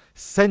another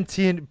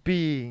sentient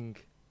being.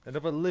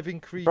 Another living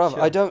creature. Bruv,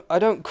 I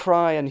don't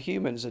cry, and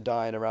humans are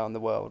dying around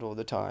the world all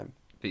the time.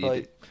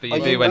 But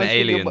you do when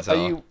aliens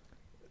are.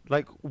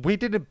 Like, we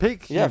didn't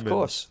pick humans. Yeah, of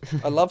course.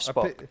 I love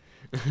Spock.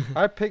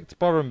 I picked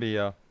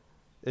Boromir,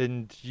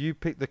 and you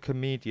picked the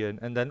comedian,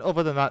 and then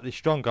other than that, the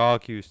strong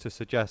argues to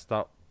suggest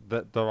that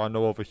there are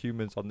no other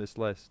humans on this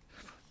list.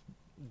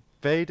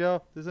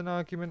 Vader, there's an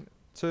argument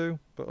too,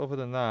 but other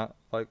than that,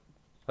 like,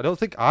 I don't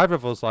think either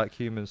of us like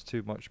humans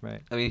too much,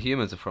 mate. I mean,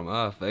 humans are from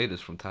Earth.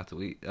 Vader's from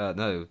Tatooine.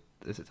 No,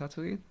 is it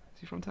Tatooine?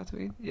 he from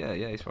Tatooine? Yeah,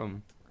 he's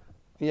from.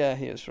 Yeah,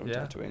 he is from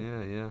Yeah.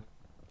 Tatooine. Yeah.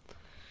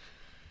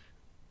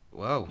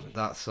 Well,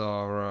 that's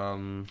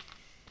our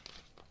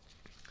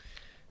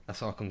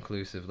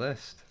conclusive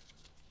list.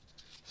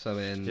 So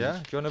in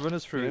Yeah, do you want to run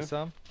us through Yeah. it,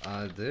 Sam?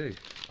 I do.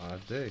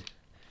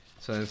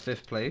 So in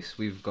 5th place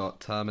we've got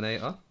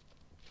Terminator,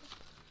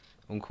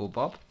 Uncle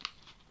Bob.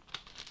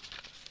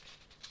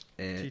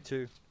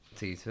 T2.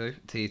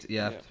 T2.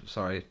 Yeah.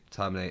 Sorry,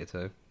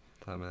 Terminator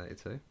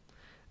 2.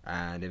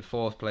 And in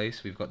 4th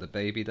place we've got the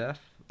baby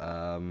death.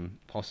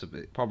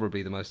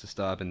 Probably the most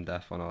disturbing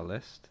death on our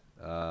list.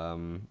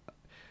 I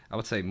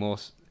would say more.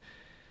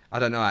 I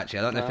don't know actually.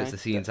 I don't know if it's the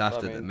scenes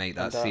after that make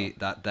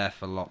that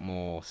death a lot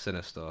more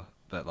sinister.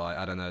 But like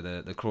I don't know,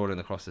 the crawling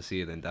across the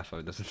ceiling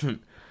defo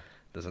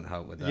doesn't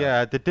help with that.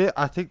 Yeah,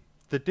 I think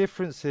the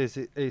difference is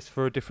it's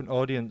for a different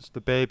audience.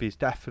 The baby is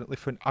definitely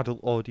for an adult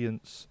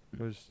audience,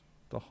 whereas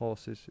the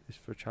horse is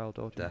for a child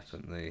audience.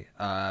 Definitely.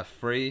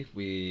 3,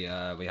 we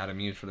had a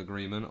mutual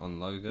agreement on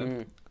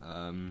Logan.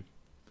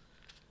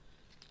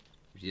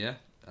 Yeah.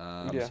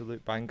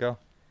 Absolute banger.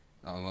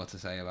 I don't know what to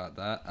say about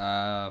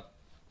that.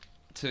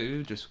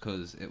 2, just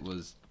because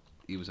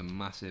he was a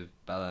massive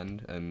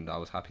bellend and I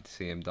was happy to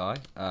see him die.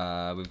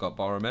 We've got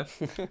Boromir.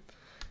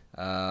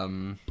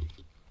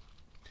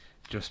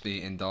 Just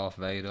beating Darth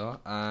Vader.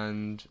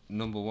 And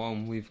number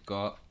 1, we've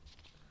got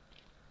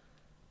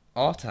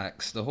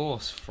Artax, the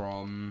horse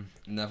from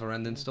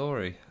Neverending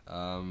Story.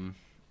 In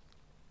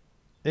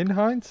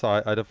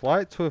hindsight, I'd have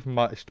liked to have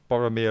matched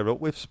Boromir up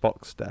with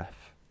Spock's death.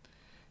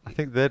 I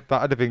think that'd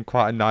have been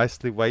quite a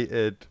nicely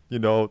weighted,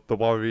 the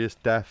warrior's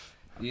death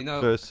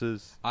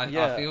versus I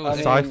feel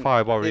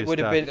sci-fi warrior's it would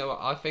have death. been.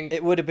 I think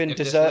It would have been if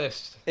this deserved.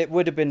 list- It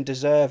would have been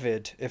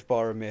deserved if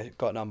Boromir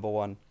got number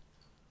 1.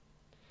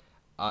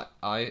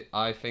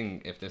 I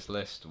think if this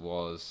list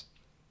was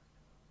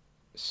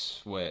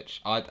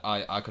switched,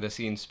 I could have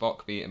seen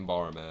Spock beating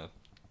Boromir.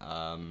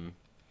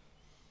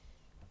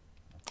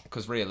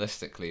 Because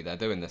realistically, they're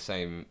doing the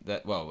same.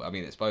 Well, I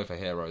mean, it's both a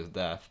hero's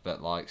death,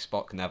 but like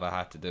Spock never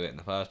had to do it in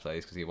the first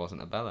place because he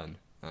wasn't a Bellend,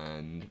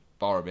 and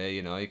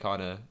Boromir, he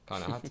kind of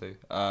had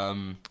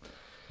to.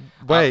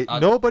 Wait,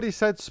 nobody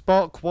said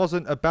Spock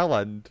wasn't a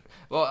bellend.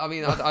 Well, I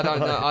mean, I don't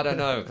know. I don't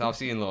know because I've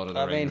seen Lord of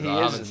the Rings. he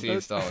I haven't isn't.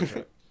 seen Star Wars.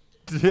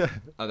 Yeah.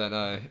 I don't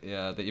know.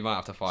 Yeah, that you might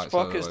have to fight. Spock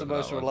Solo is the over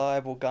most that one.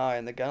 reliable guy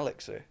in the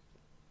galaxy.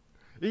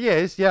 He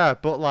is, yeah,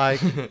 but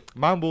like,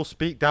 man will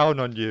speak down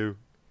on you.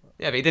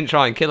 Yeah, but he didn't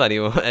try and kill any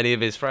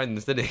of his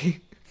friends, did he?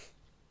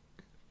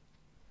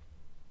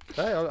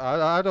 Hey,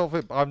 I don't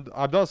think I'm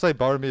not saying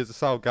Boromir is a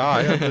sound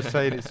guy. I'm just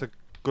saying it's a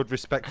good,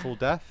 respectful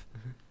death.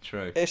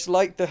 True. It's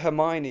like the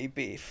Hermione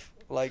beef.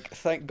 Like,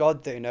 thank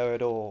God they know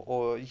it all,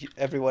 or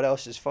everyone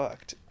else is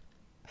fucked.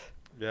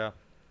 Yeah.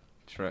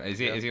 True. Is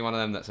he one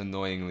of them that's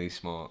annoyingly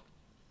smart?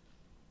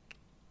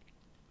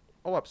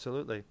 Oh,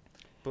 absolutely.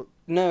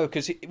 No,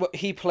 because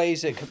he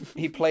plays it.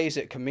 He plays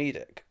it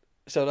comedic.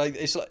 So like,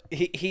 it's like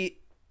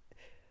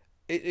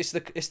it's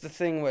the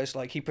thing where it's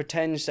like he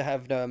pretends to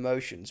have no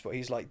emotions, but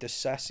he's like the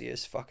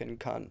sassiest fucking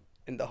cunt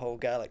in the whole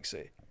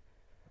galaxy.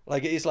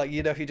 Like it's like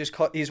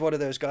he's one of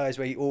those guys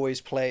where he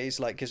always plays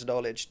like his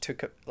knowledge to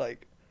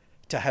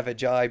have a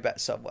jibe at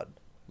someone.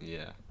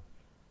 Yeah.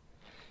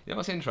 You know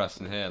what's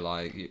interesting here?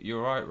 Like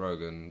you're right,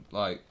 Rogan.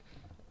 Like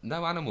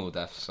no animal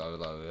death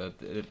solo.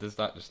 Does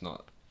that just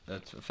not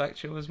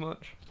affect you as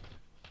much?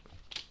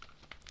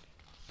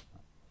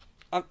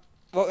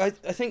 Well, I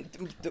think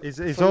He's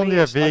for only me,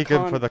 a I vegan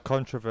can't- for the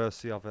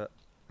controversy of it.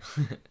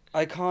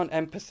 I can't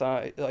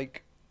empathize.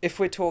 Like, if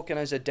we're talking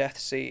as a death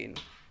scene,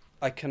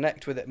 I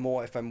connect with it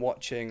more if I'm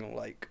watching,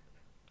 like,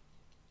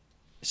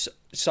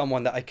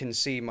 someone that I can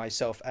see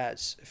myself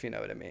as, if you know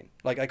what I mean.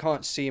 Like, I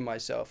can't see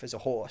myself as a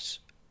horse.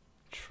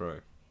 True.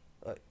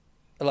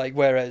 Like,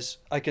 whereas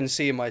I can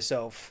see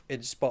myself in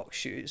Spock's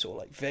shoes or,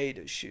 like,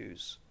 Vader's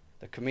shoes,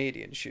 the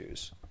comedian's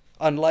shoes.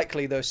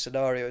 Unlikely those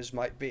scenarios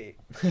might be.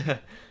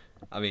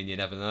 I mean, you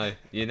never know.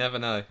 You never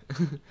know.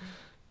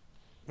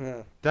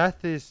 Yeah.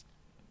 Death is,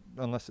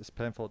 unless it's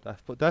painful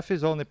death, but death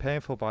is only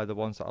painful by the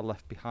ones that are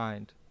left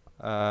behind.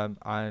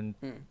 And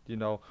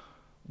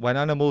when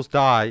animals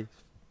die,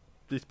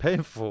 it's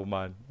painful,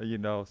 man.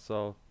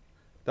 So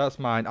that's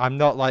mine. I'm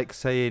not like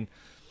saying,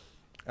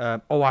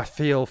 I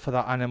feel for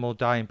that animal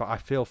dying, but I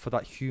feel for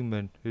that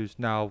human who's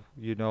now,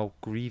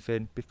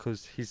 grieving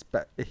because he's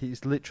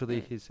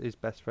literally his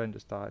best friend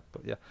has died.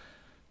 But yeah.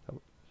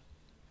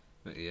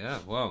 But yeah,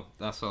 well,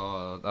 that's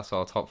our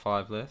top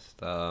 5 list.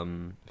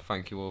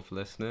 Thank you all for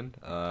listening.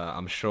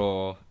 I'm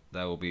sure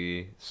there will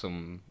be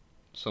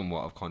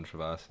somewhat of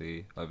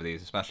controversy over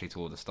these, especially to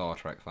all the Star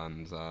Trek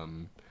fans.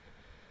 Oh,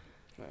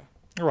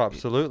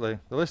 absolutely.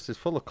 The list is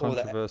full of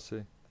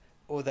controversy.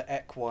 Or the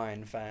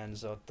equine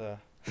fans of the...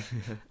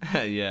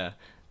 yeah.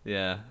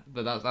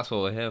 But that's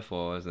what we're here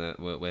for, isn't it?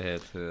 We're here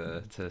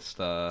to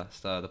stir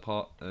the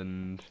pot,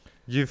 and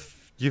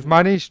You've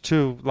managed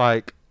to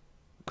like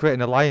create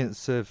an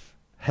alliance of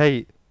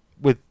hate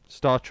with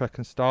Star Trek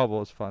and Star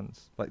Wars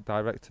fans, like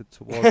directed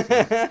towards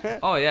us.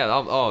 Oh yeah,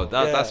 Yeah.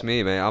 that's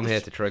me, mate. I'm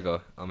here to trigger.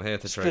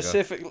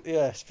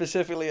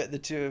 Specifically at the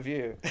two of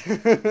you.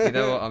 You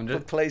know what? For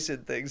placing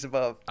things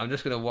above. I'm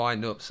just gonna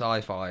wind up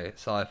sci-fi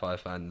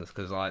fans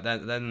because like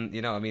then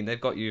you know what I mean they've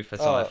got you for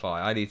Oh.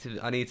 sci-fi. I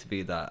need to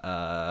be that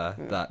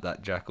that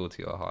Jekyll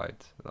to your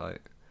Hyde,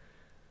 like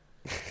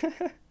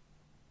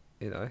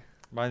you know.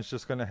 Mine's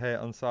just gonna hate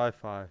on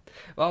sci-fi.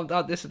 Well,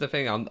 this is the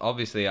thing.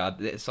 Obviously,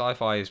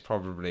 sci-fi is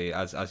probably,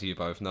 as you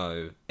both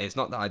know, it's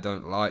not that I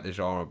don't like the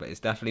genre, but it's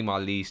definitely my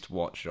least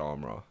watched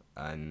genre,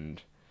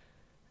 and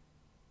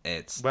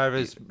it's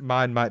Whereas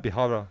mine might be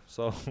horror.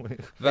 So very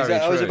true.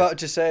 I was about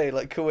to say,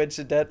 like,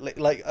 coincidentally,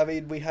 like, I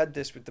mean, we had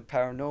this with the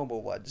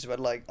paranormal ones,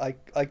 but like,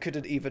 I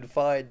couldn't even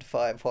find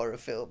 5 horror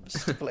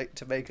films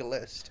to make a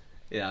list.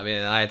 Yeah, I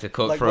mean, I had to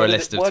cook Like, for a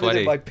list of 20. One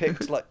of them I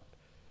picked, like,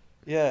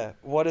 yeah,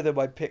 one of them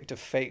I picked a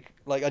fake,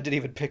 like, I didn't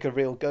even pick a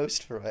real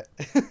ghost from it.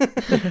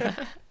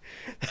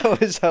 That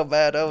was how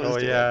bad I was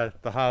doing. yeah,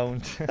 the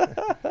Hound.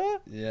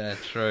 Yeah,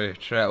 true.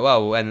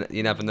 Well, when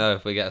you never know,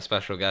 if we get a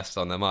special guest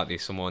on, there might be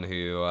someone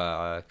who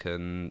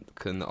can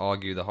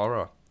argue the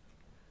horror.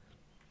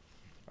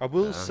 I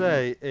will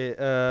say, it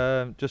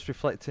just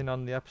reflecting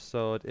on the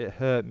episode, it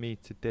hurt me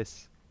to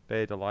diss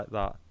Vader like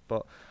that.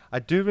 But I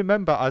do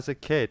remember as a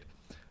kid,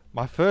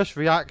 my first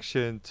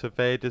reaction to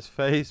Vader's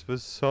face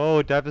was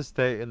so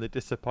devastatingly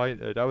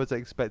disappointed. I was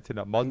expecting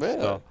a monster.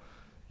 Really?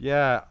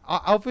 Yeah,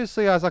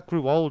 obviously as I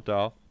grew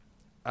older,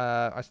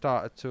 I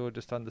started to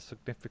understand the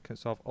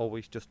significance of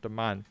always just a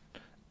man.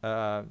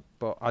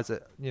 But as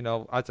a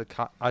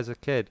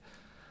kid,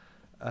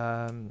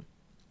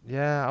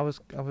 yeah, I was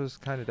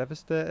kind of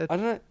devastated. I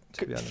don't know.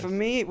 To be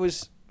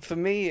honest. For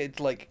me, it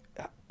like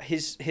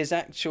his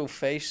actual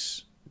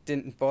face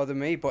didn't bother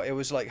me, but it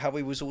was like how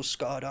he was all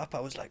scarred up.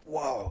 I was like,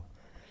 whoa,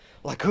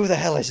 like who the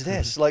hell is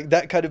this? Like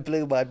that kind of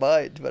blew my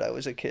mind when I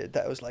was a kid.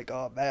 That was like,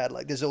 oh man,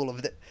 like there's all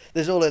of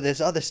this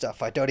other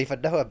stuff I don't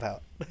even know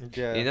about.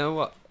 Yeah. You know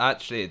what?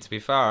 Actually, to be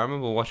fair, I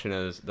remember watching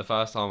the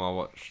first time I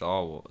watched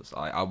Star Wars.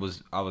 I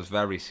was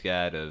very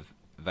scared of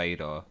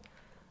Vader,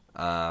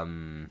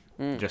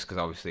 just because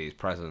obviously his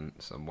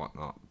presence and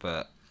whatnot.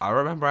 But I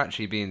remember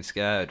actually being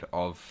scared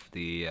of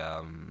the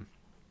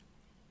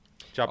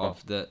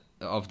Jabba.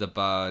 of the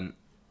burnt.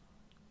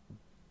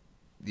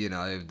 You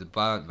know, the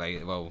burnt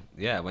Vader. Well,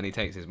 yeah, when he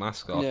takes his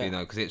mask off, Yeah. you know,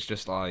 because it's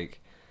just like.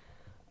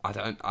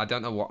 I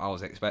don't know what I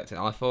was expecting.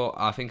 I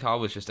think I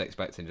was just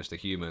expecting just a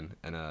human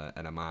in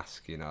a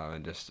mask, you know,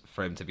 and just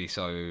for him to be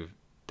so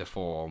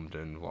deformed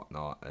and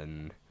whatnot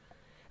and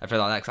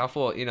everything like that. 'Cause I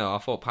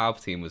thought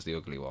Palpatine was the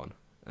ugly one,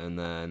 and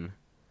then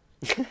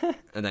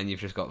you've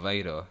just got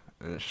Vader,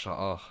 and it's just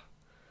like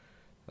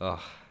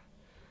oh,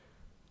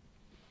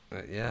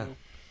 but yeah,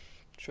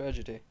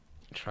 tragedy.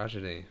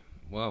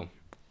 Well,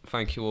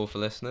 thank you all for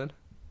listening.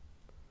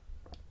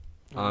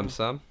 I'm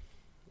Sam,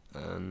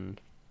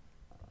 and.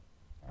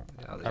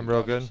 Yeah, I'm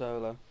Rogan.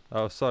 Solo.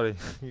 Oh, sorry.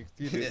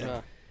 you do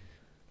Yeah.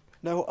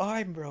 No,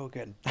 I'm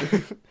Rogan.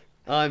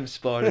 I'm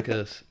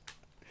Spartacus.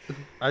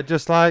 I'd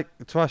just like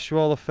to ask you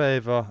all a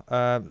favour.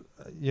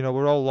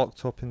 We're all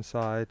locked up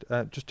inside.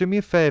 Just do me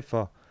a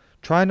favour.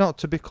 Try not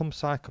to become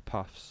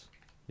psychopaths.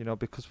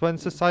 Because when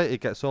society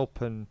gets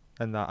open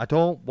and that, I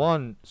don't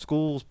want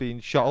schools being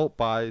shot up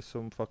by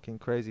some fucking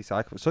crazy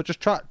psychopath. So just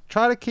try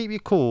to keep you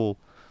cool.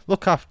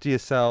 Look after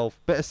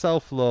yourself. Bit of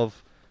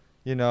self-love.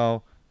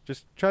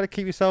 Just try to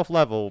keep yourself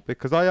level,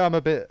 because I am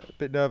a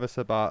bit nervous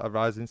about a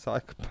rising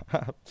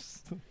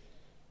psychopaths.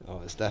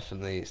 Oh, it's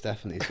definitely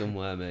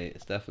somewhere, mate.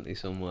 It's definitely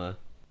somewhere.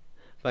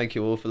 Thank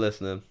you all for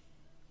listening.